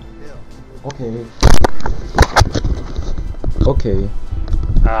Bill. Okay. Okay.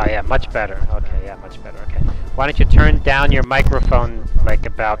 Yeah, much better. Okay, yeah, much better. Okay. Why don't you turn down your microphone like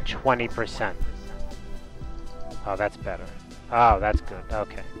about 20%? Oh, that's better. Oh, that's good.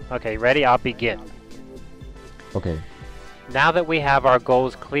 Okay. Okay, ready? I'll begin. Okay. Now that we have our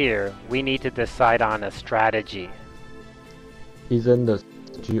goals clear, we need to decide on a strategy. Isn't the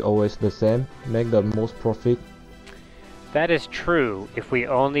strategy always the same? Make the most profit? That is true if we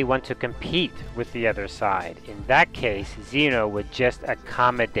only want to compete with the other side. In that case, Zeno would just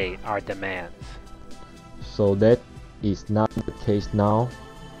accommodate our demands. So that is not the case now?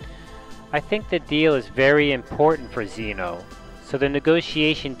 I think the deal is very important for Zeno, so the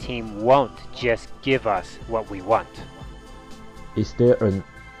negotiation team won't just give us what we want. Is there an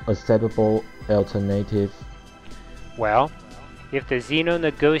acceptable alternative? Well, if the Zeno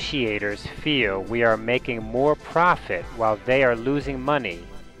negotiators feel we are making more profit while they are losing money,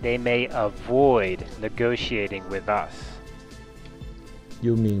 they may avoid negotiating with us.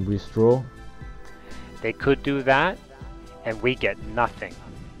 You mean withdraw? They could do that, and we get nothing.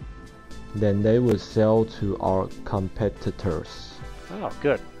 Then they will sell to our competitors. Oh,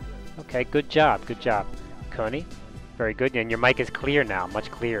 good. Okay, good job, good job. Coney, very good. And your mic is clear now, much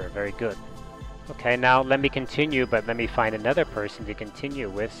clearer, very good. Okay, now let me continue, but let me find another person to continue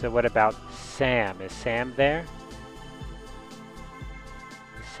with. So what about Sam? Is Sam there?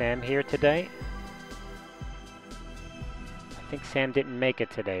 Is Sam here today? I think Sam didn't make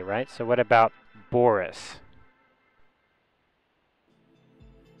it today, right? So what about Boris?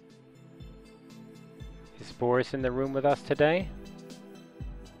 Is Boris in the room with us today?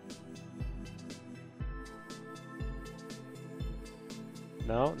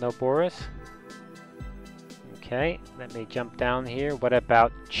 No, no Boris? Okay, let me jump down here. What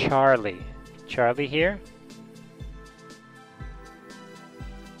about Charlie? Charlie here?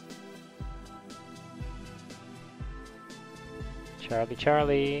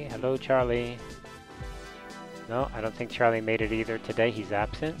 Charlie. Hello, Charlie. No, I don't think Charlie made it either today. He's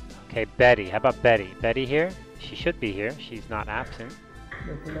absent. Okay, Betty. How about Betty? Betty here? She should be here. She's not absent.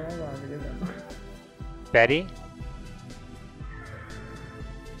 Betty?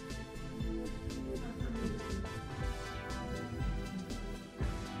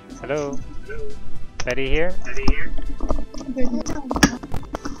 Hello? Betty here?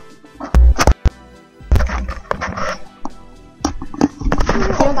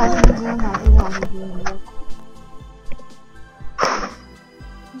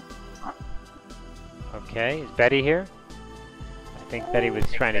 Okay, is Betty here? I think Betty was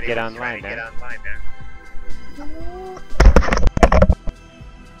trying to get online there.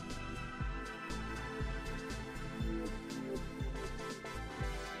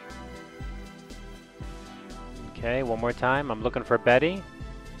 Okay, one more time. I'm looking for Betty.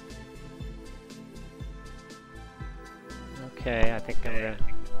 Okay, I think I'm gonna...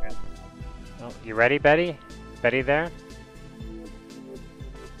 Oh, you ready, Betty? Betty there?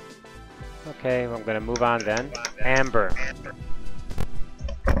 Okay, well, I'm gonna move on then. Amber.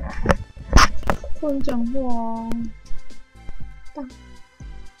 不能讲话哦。大，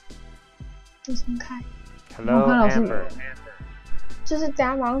我重开。 Hello, Amber. 就是等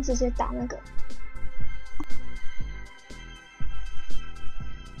下马上直接打那个。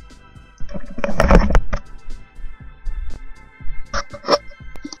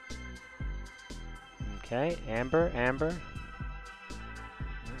 Okay, Amber.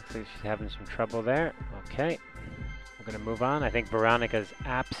 Looks like she's having some trouble there. Okay, we're gonna move on. I think Veronica's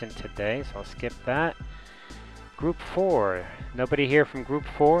absent today, so I'll skip that. Group 4. Nobody here from Group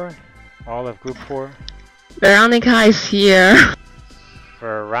 4? All of Group 4? Veronica is here.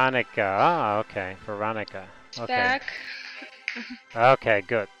 Veronica. Ah, okay. Veronica. Okay. Back. Okay,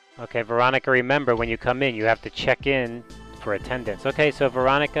 good. Okay, Veronica, remember when you come in, you have to check in for attendance. Okay, so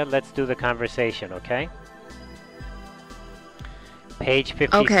Veronica, let's do the conversation, okay? Page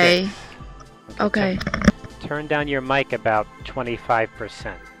 56. Okay. Okay. Turn down your mic about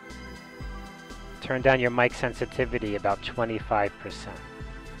 25%. Turn down your mic sensitivity about 25%.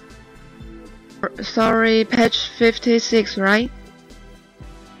 Sorry, page 56, right?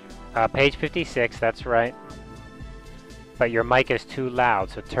 Page 56, that's right. But your mic is too loud,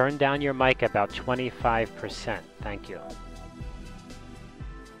 so turn down your mic about 25%. Thank you.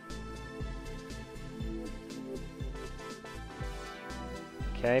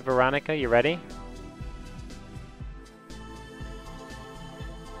 Okay, Veronica, you ready?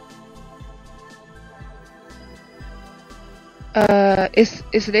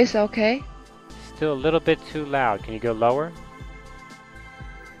 Is this okay? Still a little bit too loud. Can you go lower?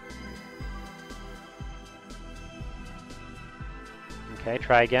 Okay,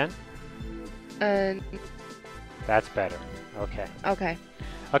 try again. Uh, That's better. Okay. okay.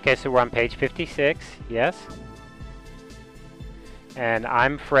 Okay, so we're on page 56, yes? And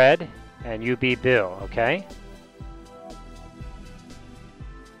I'm Fred, and you be Bill, okay?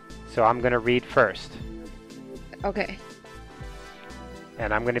 So I'm going to read first. Okay.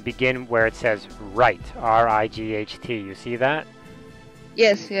 And I'm going to begin where it says right, R-I-G-H-T. You see that?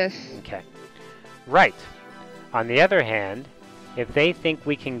 Yes, yes. Okay. Right. On the other hand, if they think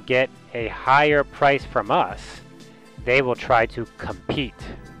we can get a higher price from us, they will try to compete.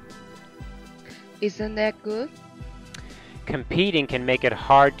 Isn't that good? Competing can make it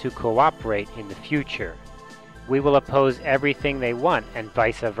hard to cooperate in the future. We will oppose everything they want and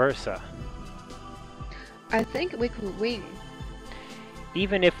vice versa. I think we could win.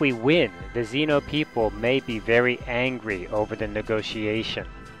 Even if we win, the Xeno people may be very angry over the negotiation.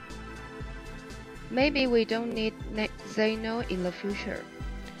 Maybe we don't need Xeno in the future.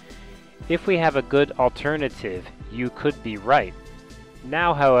 If we have a good alternative, you could be right.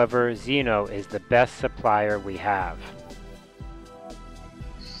 Now, however, Xeno is the best supplier we have.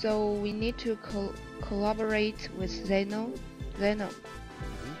 So we need to collaborate with Xeno?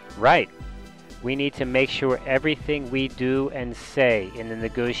 Right. We need to make sure everything we do and say in the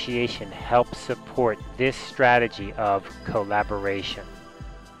negotiation helps support this strategy of collaboration.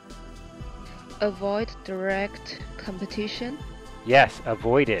 Avoid direct competition? Yes,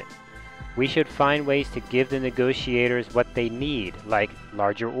 avoid it. We should find ways to give the negotiators what they need, like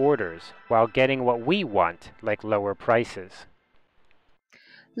larger orders, while getting what we want, like lower prices.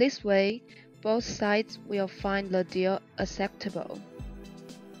 This way, both sides will find the deal acceptable.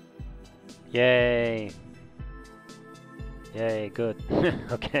 Yay! Yay, good.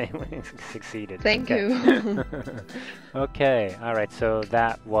 Okay, we succeeded. Thank okay. you. Okay, alright, so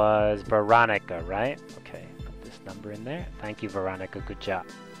that was Veronica, right? Okay, put this number in there. Thank you, Veronica, good job.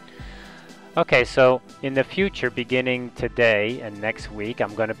 Okay, so in the future, beginning today and next week,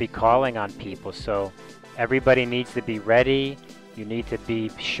 I'm going to be calling on people, so everybody needs to be ready. You need to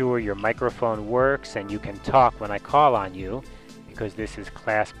be sure your microphone works and you can talk when I call on you, because this is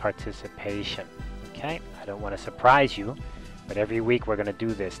class participation. Okay, I don't want to surprise you, but every week we're going to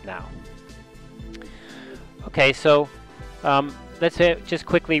do this now. Okay, so let's just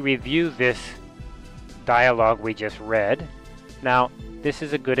quickly review this dialogue we just read. Now, this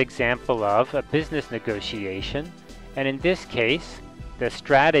is a good example of a business negotiation, and in this case, the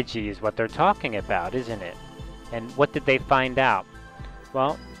strategy is what they're talking about, isn't it? And what did they find out?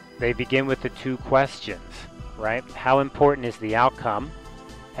 Well, they begin with the two questions, right? How important is the outcome,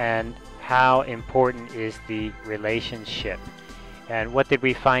 and how important is the relationship? And what did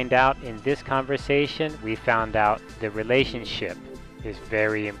we find out in this conversation? We found out the relationship is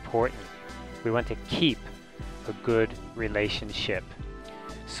very important. We want to keep a good relationship.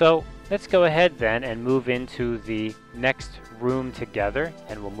 So let's go ahead then and move into the next room together,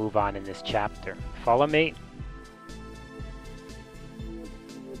 and we'll move on in this chapter. Follow me.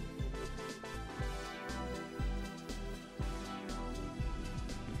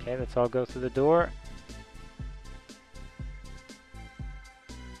 Okay, let's all go through the door.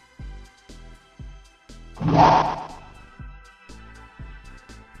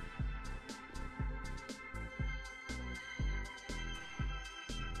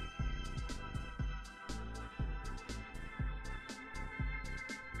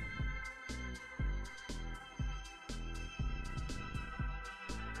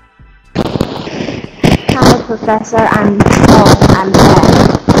 Hi, Professor. I'm Ted.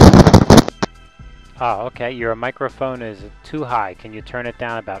 Oh, okay. Your microphone is too high. Can you turn it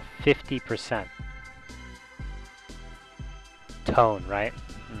down about 50%? Tone, right?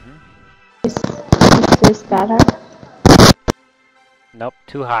 Is this better? Nope,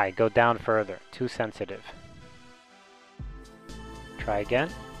 too high. Go down further. Too sensitive. Try again.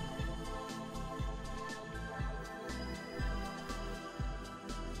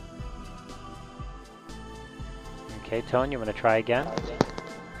 Okay, Tone, you want to try again?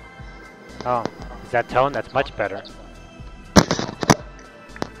 Oh, is that Tone? That's much better.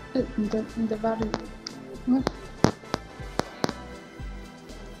 The volume.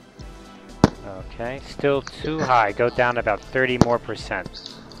 Okay, still too high. Go down about 30 more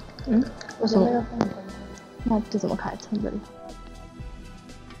percent. 我说那这怎么开？从这里。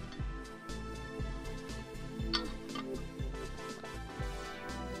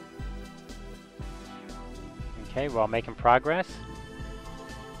Okay, we're all making progress.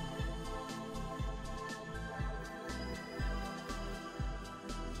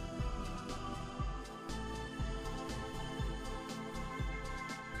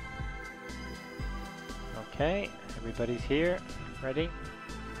 Okay, everybody's here. Ready?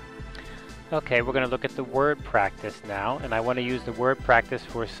 Okay, we're going to look at the word practice now, and I want to use the word practice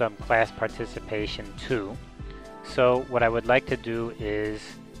for some class participation too. So what I would like to do is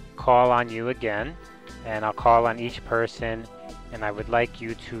call on you again, and I'll call on each person, and I would like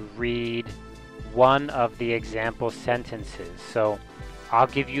you to read one of the example sentences. So I'll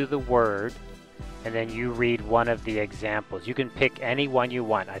give you the word, and then you read one of the examples. You can pick any one you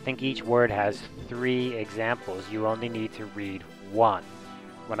want. I think each word has 3 examples. You only need to read one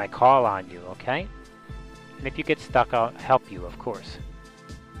when I call on you, okay? And if you get stuck, I'll help you, of course.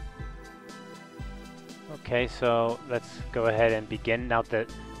 Okay, so let's go ahead and begin. Now, the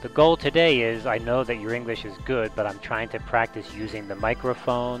goal today is, I know that your English is good, but I'm trying to practice using the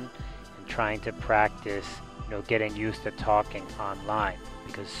microphone and trying to practice, getting used to talking online.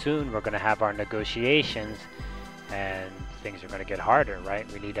 Because soon we're going to have our negotiations and things are going to get harder,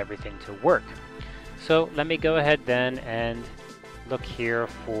 right? We need everything to work. So let me go ahead then and look here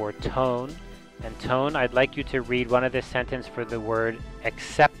for tone. And tone, I'd like you to read one of the sentences for the word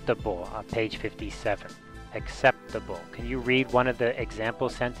acceptable on page 57. Acceptable. Can you read one of the example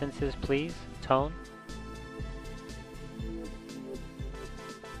sentences, please? Tone?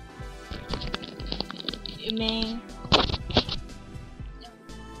 You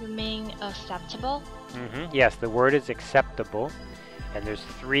mean acceptable? Yes, the word is acceptable. And there's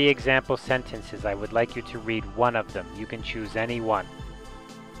 3 example sentences. I would like you to read one of them. You can choose any one.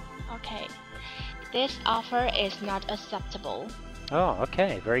 Okay. This offer is not acceptable. Oh,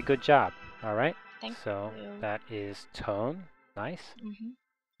 okay. Very good job. All right. Thank so you. That is tone. Nice. Mm-hmm.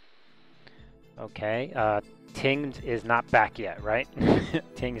 Okay. Ting is not back yet, right?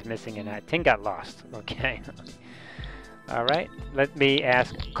 Ting's missing an eye. Ting got lost. Okay. All right. Let me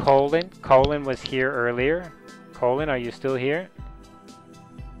ask Colin. Colin was here earlier. Colin, are you still here?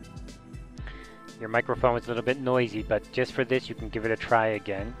 Your microphone was a little bit noisy, but just for this, you can give it a try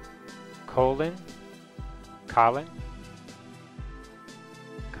again. Colin? Colin?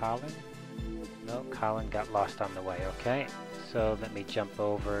 Colin? No, Colin got lost on the way, okay. So let me jump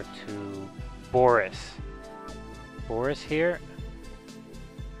over to Boris. Boris here?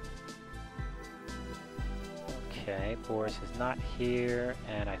 Okay, Boris is not here,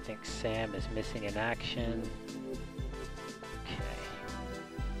 and I think Sam is missing in action. Okay.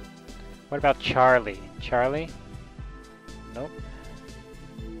 What about Charlie? Charlie? Nope.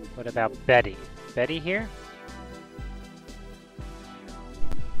 What about Betty? Betty here?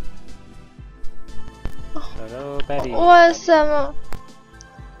 Hello, Betty.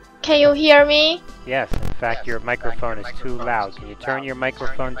 Can you hear me? Yes, in fact, your microphone is too loud. Can you turn your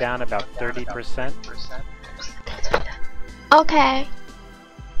microphone down about 30%? Okay.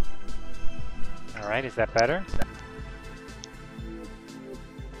 All right, is that better?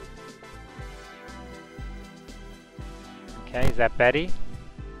 Okay, is that Betty?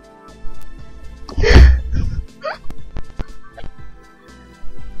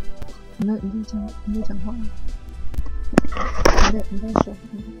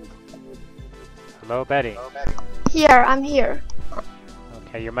 Hello, Betty. Here, I'm here.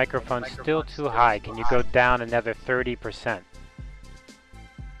 Okay, your microphone's still too high. Can you go down another 30%?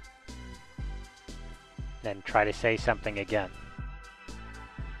 Then try to say something again.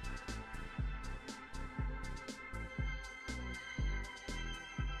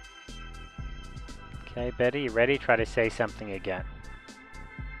 Okay, Betty, you ready? Try to say something again.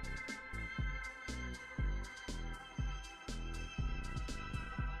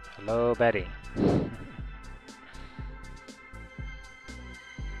 Hello, Betty.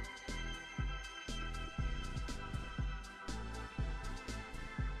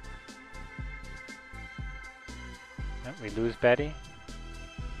 We lose Betty.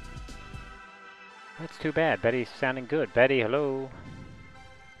 That's too bad. Betty's sounding good. Betty, hello.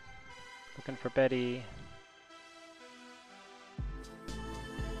 Looking for Betty.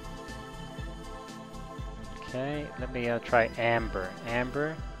 Okay, let me try Amber.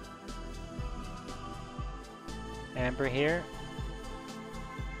 Amber? Amber here?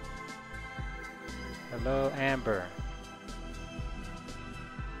 Hello, Amber.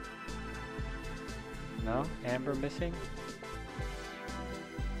 No? Amber missing?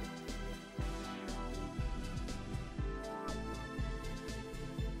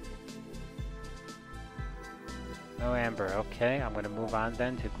 No Amber. Okay, I'm going to move on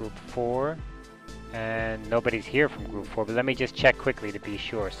then to group 4. And nobody's here from group 4, but let me just check quickly to be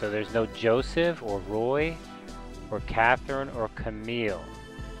sure. So there's no Joseph or Roy or Catherine or Camille.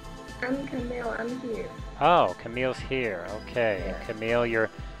 I'm Camille, I'm here. Oh, Camille's here. Okay. Yeah. Camille, you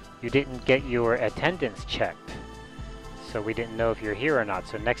didn't get your attendance checked. So we didn't know if you're here or not.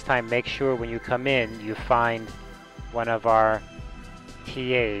 So next time, make sure when you come in, you find one of our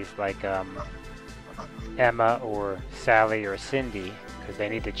TAs like Emma or Sally or Cindy, because they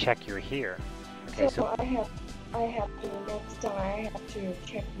need to check you're here. Okay, so I have to next time I have to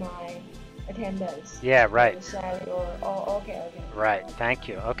check my attendance. Yeah, right. Sally or okay. Right. Thank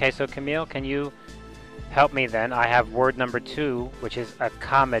you. Okay, so Camille, can you help me then? I have word number 2, which is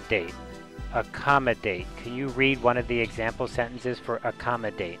accommodate. Accommodate. Can you read one of the example sentences for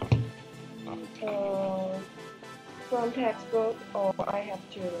accommodate? From textbook, or I have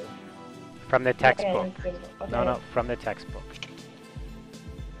to... From the textbook. Okay. No, from the textbook.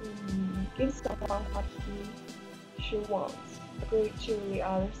 Give someone what she wants. Agree to the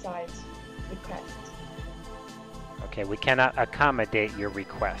other side's request. Okay, we cannot accommodate your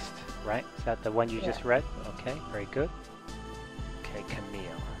request, right? Is that the one you just read? Okay, very good. Okay,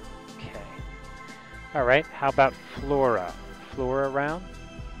 Camille. Okay. All right, how about Flora? Flora around?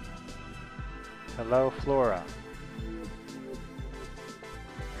 Hello, Flora.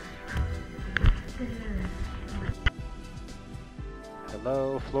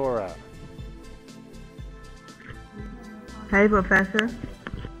 Hello, Flora. Hi, Professor.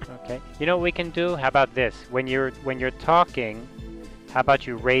 Okay. You know what we can do? How about this? When you're talking, how about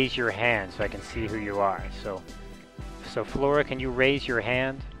you raise your hand so I can see who you are? So Flora, can you raise your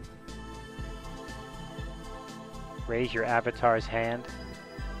hand? Raise your avatar's hand.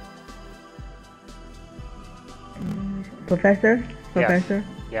 Professor? Professor?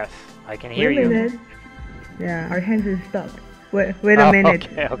 Yes, I can hear you. Wait a minute. Yeah, our hands is stuck. Wait a minute.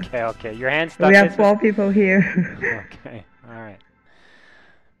 Okay. Your hand's stuck. We have 4 people here. Okay, all right.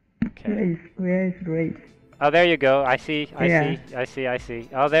 Okay. Where is Grace? Oh, there you go. I see. I see.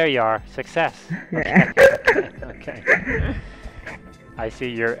 Oh, there you are. Success. Yeah. Okay. I see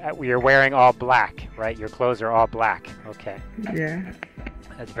you're wearing all black, right? Your clothes are all black. Okay. Yeah.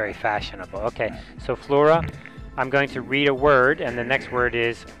 That's very fashionable. Okay. So Flora, I'm going to read a word, and the next word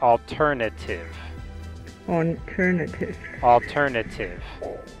is alternative. Alternative. Alternative.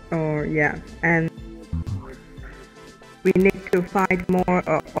 Oh, yeah. And we need to find more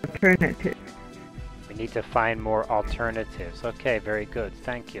alternatives. We need to find more alternatives. Okay, very good.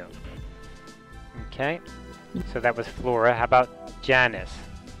 Thank you. Okay. So that was Flora. How about Janice?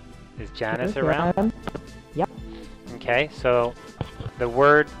 Is Janice around? Yep. Okay, so the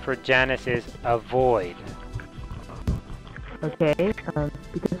word for Janice is avoid. Okay,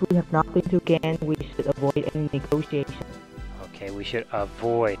 because we have nothing to gain, we should avoid any negotiation. Okay, we should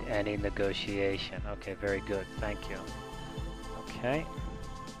avoid any negotiation. Okay, very good. Thank you. Okay.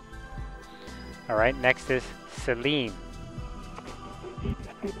 All right, next is Celine.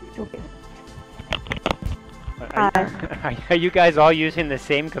 Are you guys all using the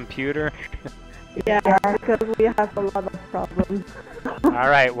same computer? Yeah, because we have a lot of problems. All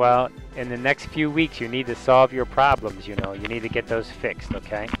right, well, in the next few weeks, you need to solve your problems, you know. You need to get those fixed,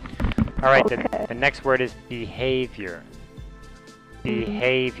 okay? All right, okay. The next word is behavior.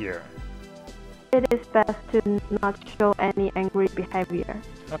 Behavior. It is best to not show any angry behavior.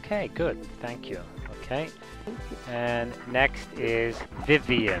 Okay, good. Thank you. Okay. And next is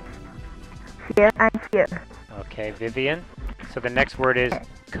Vivian. Here, I'm here. Okay, Vivian. So the next word is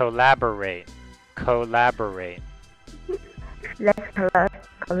collaborate. Collaborate. Let's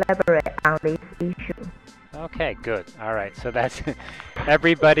collaborate on this issue. Okay, good. All right, so that's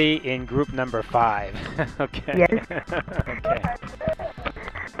everybody in group number 5. Okay. Yes. Okay.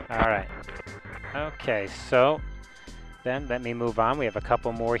 All right. Okay, so then let me move on. We have a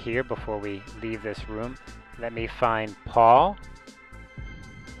couple more here before we leave this room. Let me find Paul.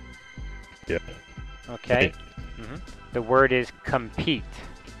 Yeah. Okay. The word is compete.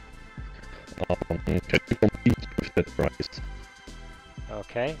 Can you compete with that price?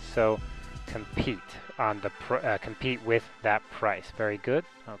 Okay, so compete on the compete with that price. Very good.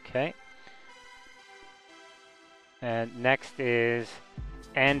 Okay. And next is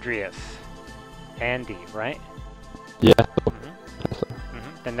Andreas. Andy, right? Yeah.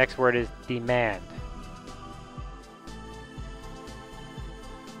 The next word is demand.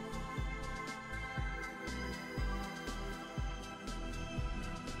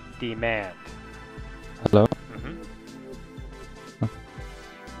 Demand. Hello?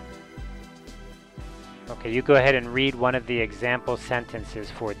 Okay, you go ahead and read one of the example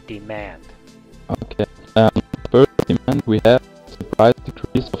sentences for demand. Okay. First demand we have a price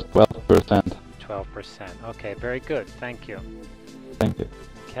decrease of 12%. 12%. Okay, very good. Thank you. Thank you.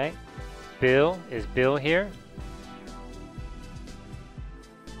 Okay. Bill, is Bill here?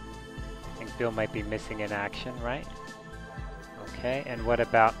 I think Bill might be missing in action, right? Okay, and what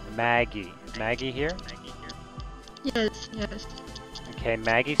about Maggie? Maggie here? Yes. Okay,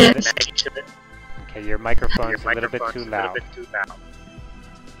 Maggie said it. Okay, your microphone is a little bit too loud.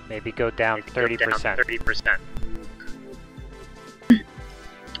 Maybe go down 30%.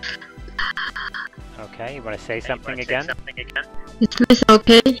 Okay, you want to say something again? Is this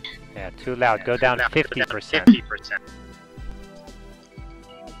okay? Yeah, too loud. Go down 50%.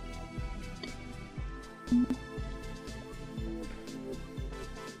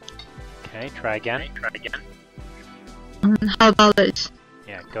 Okay, try again. How about this?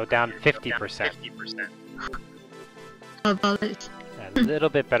 Yeah, go down 50%. How about this? A little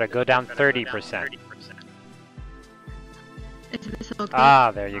bit better. Go down 30%. Is this okay?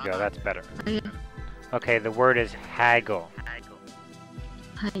 Ah, there you go. That's better. Yeah. Okay, the word is haggle.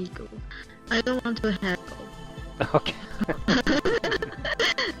 Haggle. I don't want to haggle. Okay.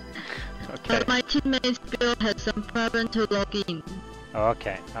 Okay. But my teammate Bill has some problem to log in.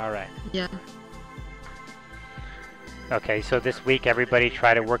 Okay, alright. Yeah. Okay, so this week everybody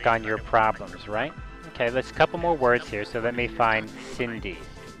try to work on your problems, right? Okay, let's couple more words here, so let me find Cindy.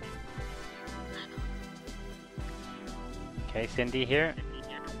 Okay, Cindy here?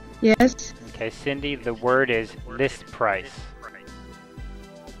 Yes. Okay, Cindy, the word is list price.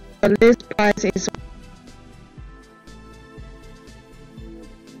 The list price is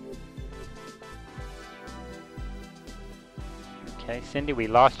Okay, Cindy, we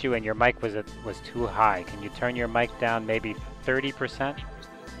lost you and your mic was too high. Can you turn your mic down maybe 30%?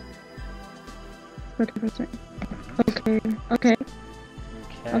 30%. Okay. Okay.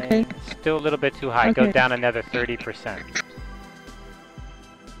 Okay. Still a little bit too high. Okay. Go down another 30%.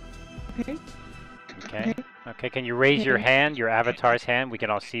 Okay. Okay. Okay, can you raise your hand, your avatar's hand? We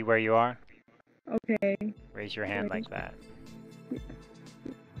can all see where you are. Okay. Raise your hand like that.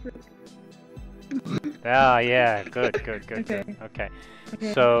 Ah, yeah, good. Okay.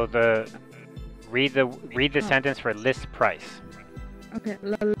 So read the sentence for list price. Okay,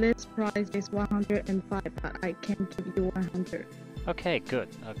 the list price is 105, but I can give you 100. Okay, good.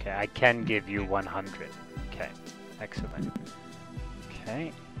 Okay, I can give you 100. Okay, excellent.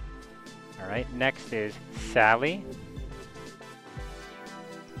 Okay. All right, next is Sally.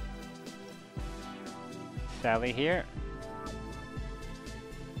 Sally here.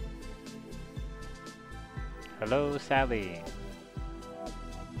 Hello, Sally.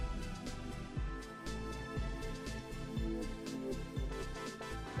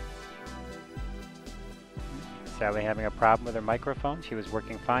 Sally having a problem with her microphone? She was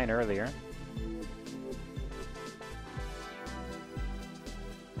working fine earlier.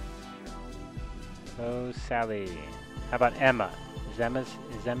 Hello, Sally. How about Emma? Is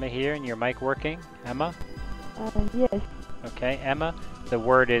Emma here and your mic working? Emma? Yes. Okay, Emma, the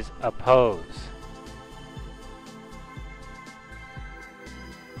word is oppose.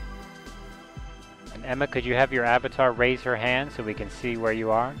 And Emma, could you have your avatar raise her hand so we can see where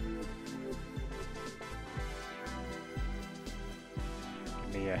you are?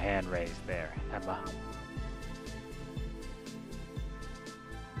 Give me your hand raised there, Emma.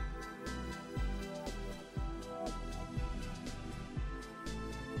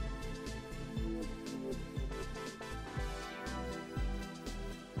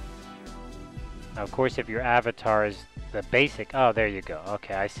 Now, of course, if your avatar is the basic... Oh, there you go.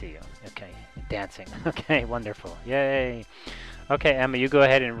 Okay, I see you. Okay, dancing. Okay, wonderful. Yay. Okay, Emma, you go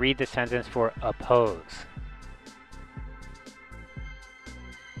ahead and read the sentence for oppose.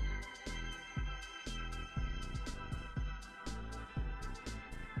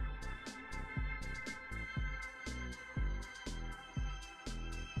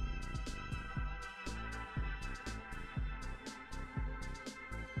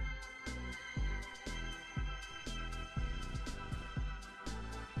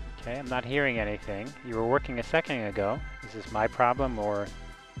 Okay, I'm not hearing anything. You were working a second ago. Is this my problem or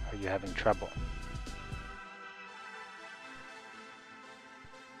are you having trouble?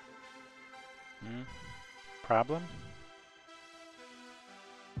 Problem?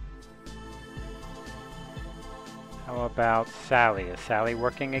 How about Sally? Is Sally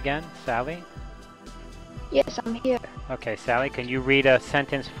working again? Sally? Yes, I'm here. Okay, Sally, can you read a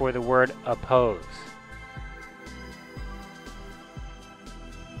sentence for the word oppose?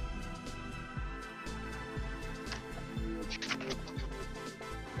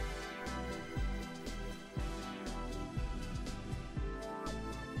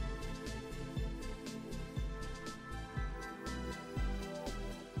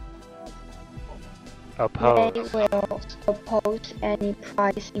 Oppose. They will oppose any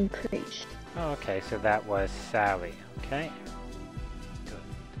price increase. Okay, so that was Sally. Okay.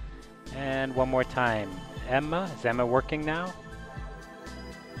 Good. And one more time. Emma? Is Emma working now?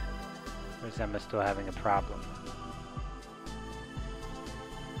 Or is Emma still having a problem?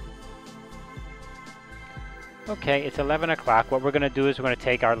 Okay, it's 11 o'clock. What we're going to do is we're going to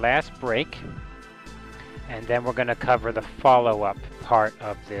take our last break, and then we're going to cover the follow-up part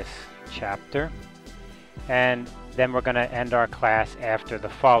of this chapter. And then we're going to end our class after the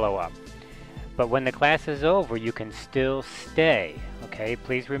follow-up. But when the class is over, you can still stay. Okay,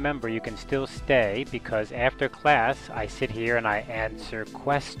 please remember you can still stay, because after class I sit here and I answer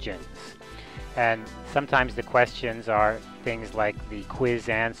questions. And sometimes the questions are things like the quiz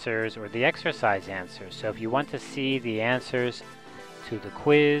answers or the exercise answers. So if you want to see the answers to the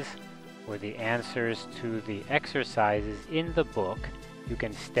quiz or the answers to the exercises in the book, you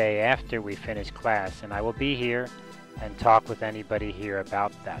can stay after we finish class, and I will be here and talk with anybody here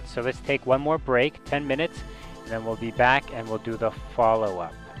about that. So let's take one more break, 10 minutes, and then we'll be back and we'll do the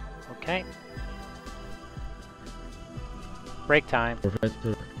follow-up. Okay? Break time.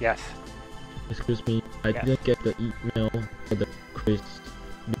 Professor. Yes. Excuse me, I didn't get the email for the quiz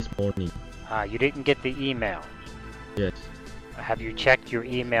this morning. You didn't get the email? Yes. Have you checked your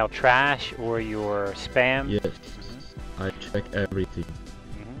email trash or your spam? Yes. I check everything.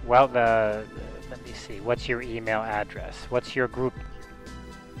 Well, let me see. What's your email address? What's your group?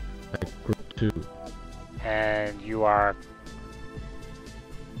 Group 2. And you are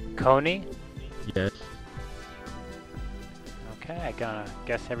Coney? Yes. Okay, I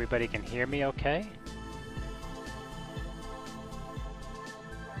guess everybody can hear me okay?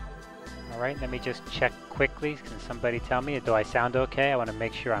 Alright, let me just check quickly. Can somebody tell me? Do I sound okay? I want to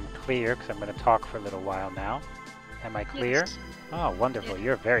make sure I'm clear, because I'm going to talk for a little while now. Am I clear? Yes. Oh, wonderful.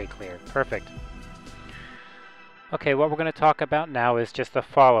 You're very clear. Perfect. Okay, what we're going to talk about now is just the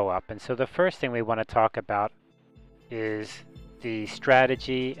follow-up. And so the first thing we want to talk about is the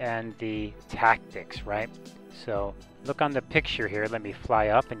strategy and the tactics, right? So look on the picture here. Let me fly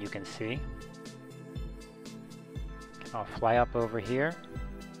up and you can see. I'll fly up over here.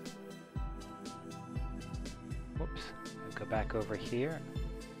 Whoops. I'll go back over here.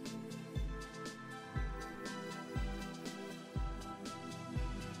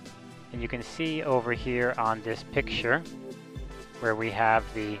 And you can see over here on this picture where we have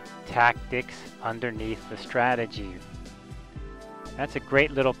the tactics underneath the strategy. That's a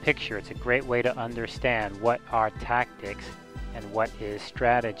great little picture. It's a great way to understand what are tactics and what is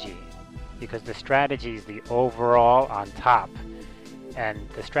strategy. Because the strategy is the overall on top, and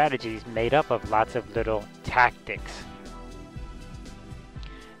the strategy is made up of lots of little tactics.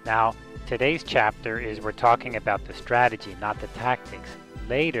 Now, today's chapter is we're talking about the strategy, not the tactics.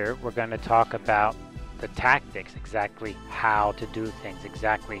 Later, we're going to talk about the tactics, exactly how to do things,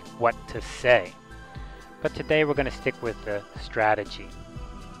 exactly what to say. But today we're going to stick with the strategy.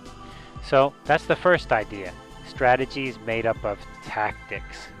 So that's the first idea. Strategy is made up of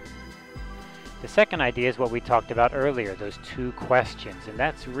tactics. The second idea is what we talked about earlier, those two questions, and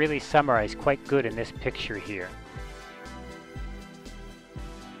that's really summarized quite good in this picture here.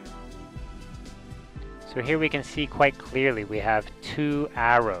 So here we can see quite clearly we have two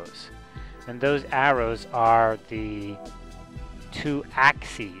arrows, and those arrows are the two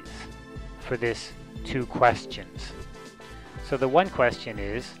axes for this two questions. So the one question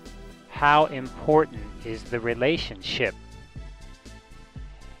is, how important is the relationship?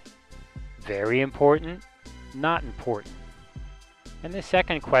 Very important, not important. And the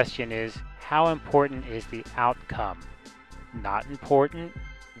second question is, how important is the outcome? Not important,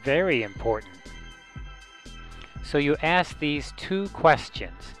 very important. So you ask these two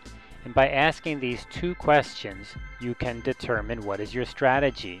questions, and by asking these two questions, you can determine what is your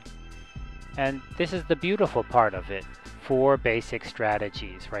strategy. And this is the beautiful part of it, 4 basic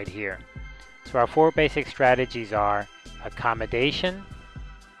strategies right here. So our 4 basic strategies are accommodation,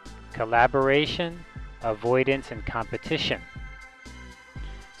 collaboration, avoidance, and competition.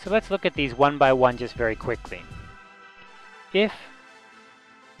 So let's look at these one by one just very quickly. If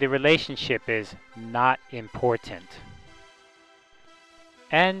the relationship is not important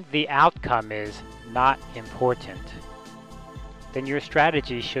and the outcome is not important, then your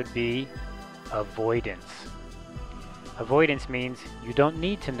strategy should be avoidance. Avoidance means you don't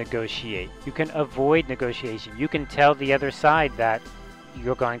need to negotiate. You can avoid negotiation. You can tell the other side that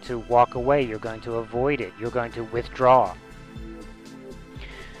you're going to walk away, you're going to avoid it, you're going to withdraw.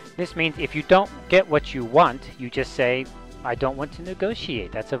 This means if you don't get what you want, you just say, I don't want to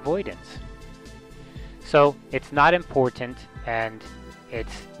negotiate. That's avoidance. So it's not important, and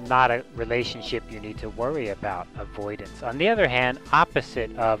it's not a relationship you need to worry about, avoidance. On the other hand,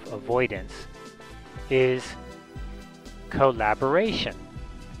 opposite of avoidance is collaboration.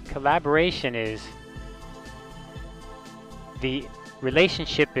 Collaboration is the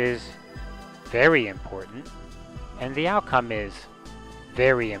relationship is very important and the outcome is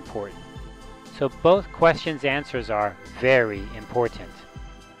very important. So both questions' answers are very important.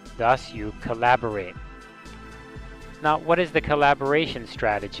 Thus, you collaborate. Now, what is the collaboration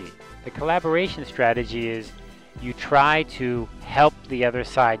strategy? The collaboration strategy is you try to help the other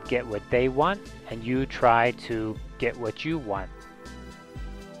side get what they want, and you try to get what you want.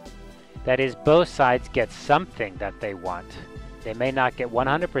 That is, both sides get something that they want. They may not get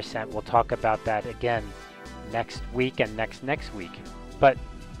 100%. We'll talk about that again next week and next week. But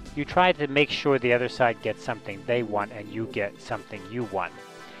you try to make sure the other side gets something they want and you get something you want.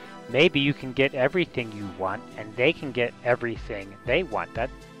 Maybe you can get everything you want and they can get everything they want. That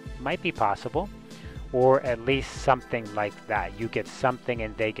might be possible. Or at least something like that. You get something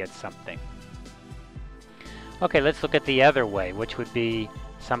and they get something. Okay, let's look at the other way, which would be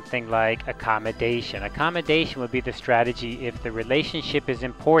something like accommodation. Accommodation would be the strategy if the relationship is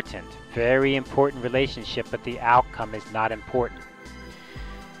important, very important relationship, but the outcome is not important.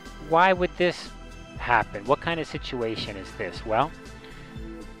 Why would this happen? What kind of situation is this? Well,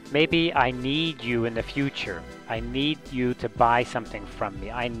 maybe I need you in the future. I need you to buy something from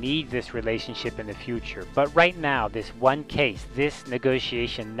me. I need this relationship in the future. But right now, this one case, this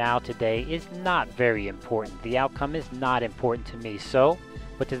negotiation now today is not very important. The outcome is not important to me. So,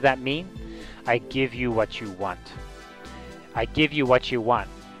 what does that mean? I give you what you want. I give you what you want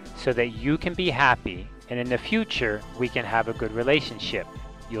so that you can be happy, and in the future, we can have a good relationship.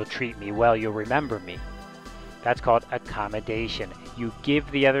 You'll treat me well, you'll remember me. That's called accommodation. You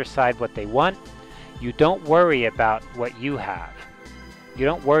give the other side what they want. You don't worry about what you have. You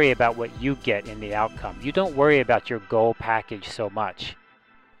don't worry about what you get in the outcome. You don't worry about your goal package so much.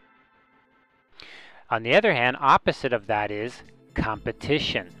 On the other hand, opposite of that is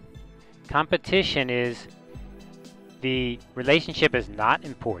competition. Competition is the relationship is not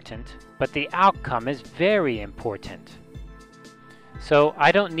important, but the outcome is very important. So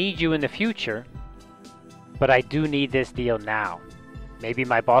I don't need you in the future, but I do need this deal now. Maybe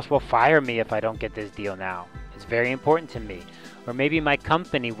my boss will fire me if I don't get this deal now. It's very important to me. Or maybe my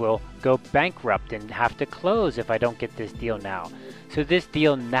company will go bankrupt and have to close if I don't get this deal now. So this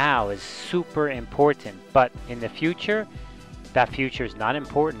deal now is super important, but in the future, that future is not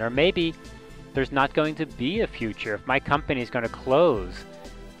important. Or maybe there's not going to be a future. If my company is going to close,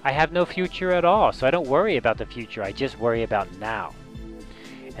 I have no future at all. So I don't worry about the future. I just worry about now.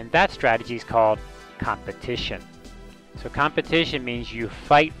 And that strategy is called competition. So competition means you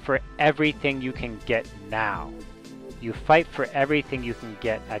fight for everything you can get now. You fight for everything you can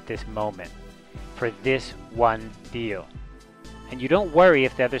get at this moment for this one deal. And you don't worry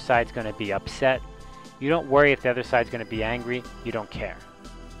if the other side's going to be upset. You don't worry if the other side's going to be angry. You don't care.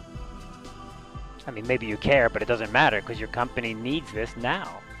 I mean, maybe you care, but it doesn't matter because your company needs this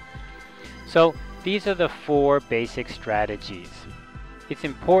now. So these are the 4 basic strategies. It's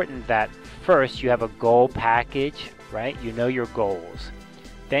important that first you have a goal package, right? You know your goals.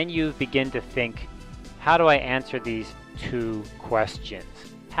 Then you begin to think, how do I answer these 2 questions?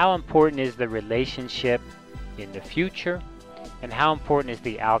 How important is the relationship in the future? And how important is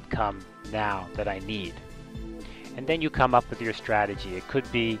the outcome now that I need? And then you come up with your strategy. It could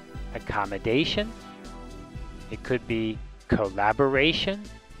be accommodation. It could be collaboration.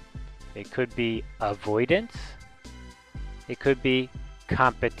 It could be avoidance. It could be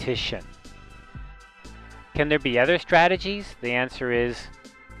competition. Can there be other strategies? The answer is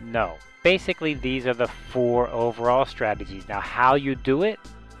no. Basically, these are the 4 overall strategies. Now, how you do it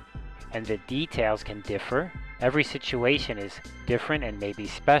and the details can differ. Every situation is different and maybe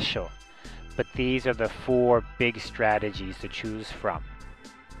special. But these are the 4 big strategies to choose from.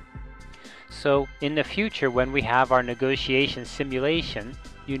 So, in the future, when we have our negotiation simulation,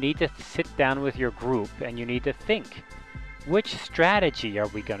 you need to sit down with your group and you need to think, which strategy are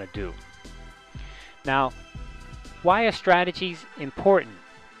we going to do? Now, why are strategies important?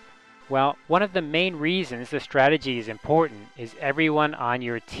 Well, one of the main reasons the strategy is important is everyone on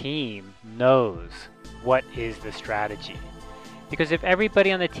your team knows what is the strategy. Because if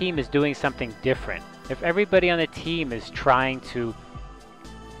everybody on the team is doing something different, if everybody on the team is trying to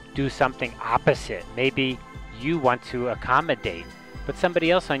do something opposite, maybe you want to accommodate, but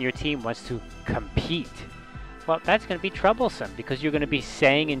somebody else on your team wants to compete, well, that's going to be troublesome because you're going to be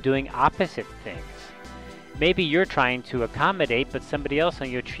saying and doing opposite things. Maybe you're trying to accommodate, but somebody else on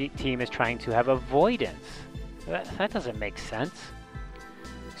your team is trying to have avoidance. That doesn't make sense.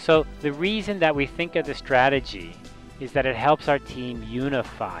 So the reason that we think of the strategy is that it helps our team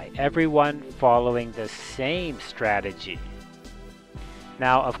unify, everyone following the same strategy.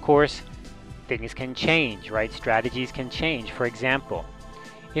 Now, of course, things can change, right? Strategies can change. For example,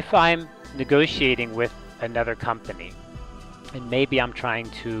 if I'm negotiating with another company, and maybe I'm trying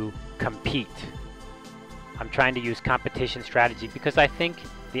to compete. I'm trying to use competition strategy because I think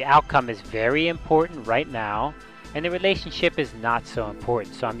the outcome is very important right now and the relationship is not so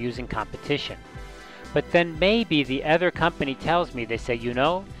important, so I'm using competition. But then maybe the other company tells me, they say, you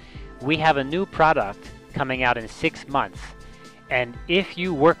know, we have a new product coming out in 6 months, and if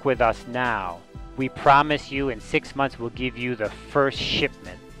you work with us now, we promise you in 6 months we'll give you the first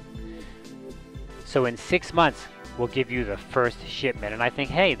shipment. So in 6 months, we'll give you the first shipment. And I think,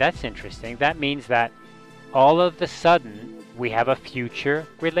 hey, that's interesting. That means that all of a sudden, we have a future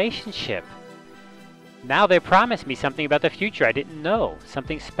relationship. Now they promised me something about the future I didn't know.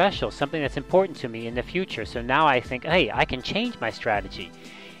 Something special, something that's important to me in the future. So now I think, hey, I can change my strategy.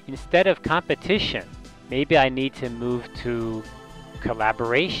 Instead of competition, maybe I need to move to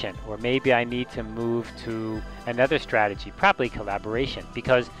collaboration, or maybe I need to move to another strategy, probably collaboration,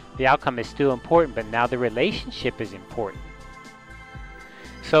 because the outcome is still important, but now the relationship is important.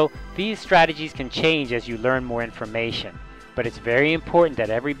 So these strategies can change as you learn more information, but it's very important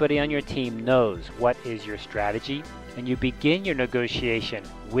that everybody on your team knows what is your strategy, and you begin your negotiation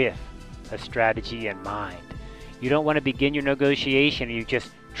with a strategy in mind. You don't want to begin your negotiation and you're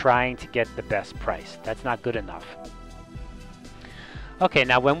just trying to get the best price. That's not good enough. Okay,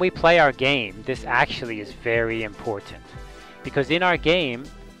 now when we play our game, this actually is very important, because in our game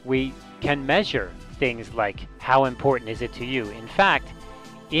we can measure things like how important is it to you. In fact,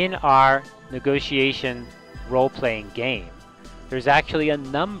 in our negotiation role-playing game, there's actually a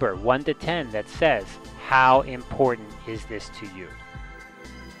number 1 to 10 that says how important is this to you.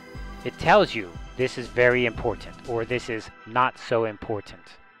 It tells you this is very important or this is not so important.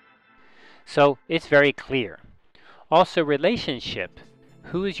 So it's very clear. Also, relationship.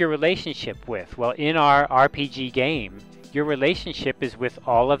 Who is your relationship with? Well, in our RPG game, your relationship is with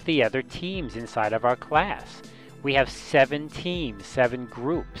all of the other teams inside of our class. We have 7 teams, 7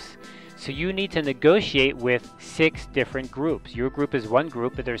 groups. So you need to negotiate with 6 different groups. Your group is one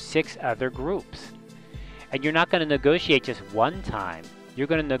group, but there's 6 other groups. And you're not going to negotiate just one time. You're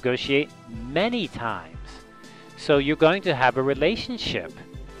going to negotiate many times. So you're going to have a relationship.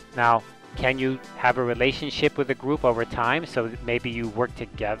 Now, can you have a relationship with a group over time? So maybe you work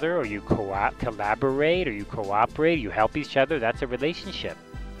together, or you collaborate, or you cooperate, you help each other. That's a relationship.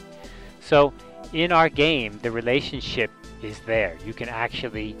 So in our game, the relationship is there. You can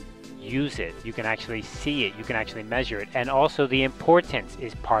actually use it. You can actually see it. You can actually measure it. And also the importance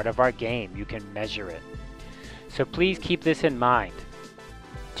is part of our game. You can measure it. So please keep this in mind.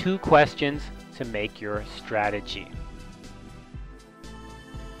 2 questions to make your strategy.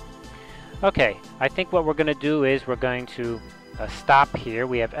 Okay, I think what we're going to do is we're going to stop here.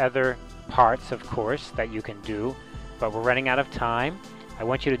 We have other parts, of course, that you can do, but we're running out of time. I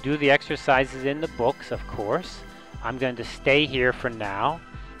want you to do the exercises in the books, of course. I'm going to stay here for now,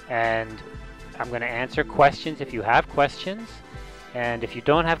 and I'm going to answer questions if you have questions. And if you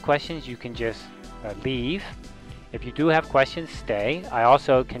don't have questions, you can just leave. If you do have questions, stay. I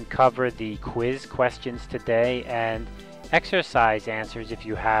also can cover the quiz questions today and exercise answers if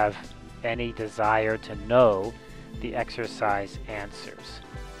you have any desire to know the exercise answers.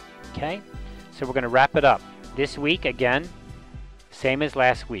 Okay, so we're going to wrap it up. This week, again, same as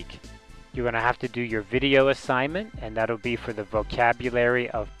last week. You're going to have to do your video assignment, and that'll be for the vocabulary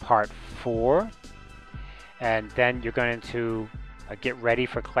of part 4. And then you're going to get ready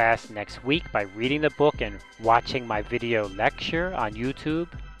for class next week by reading the book and watching my video lecture on YouTube,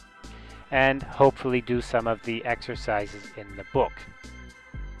 and hopefully do some of the exercises in the book.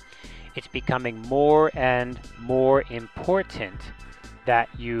 It's becoming more and more important that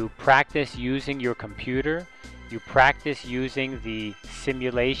you practice using your computer, you practice using the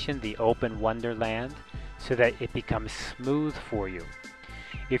simulation, the Open Wonderland, so that it becomes smooth for you.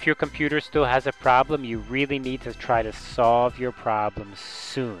 If your computer still has a problem, you really need to try to solve your problem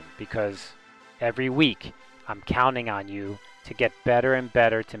soon, because every week I'm counting on you to get better and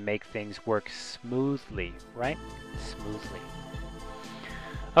better to make things work smoothly, right? Smoothly.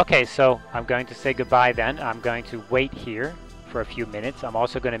 Okay, so I'm going to say goodbye then. I'm going to wait here for a few minutes. I'm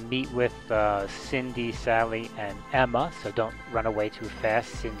also going to meet with Cindy, Sally, and Emma, so don't run away too fast,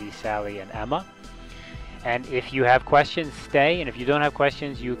 Cindy, Sally, and Emma. And if you have questions, stay, and if you don't have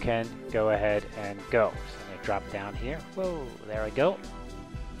questions, you can go ahead and go. So I'm going to drop down here. Whoa, there I go.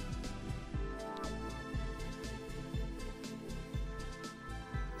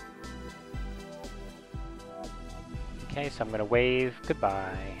 Okay, so I'm going to wave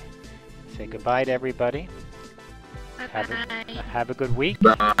goodbye. Say goodbye to everybody. Bye-bye. Have a good week.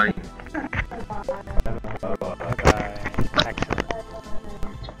 Bye. Bye-bye. Excellent.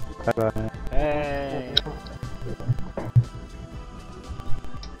 Bye-bye. Hey.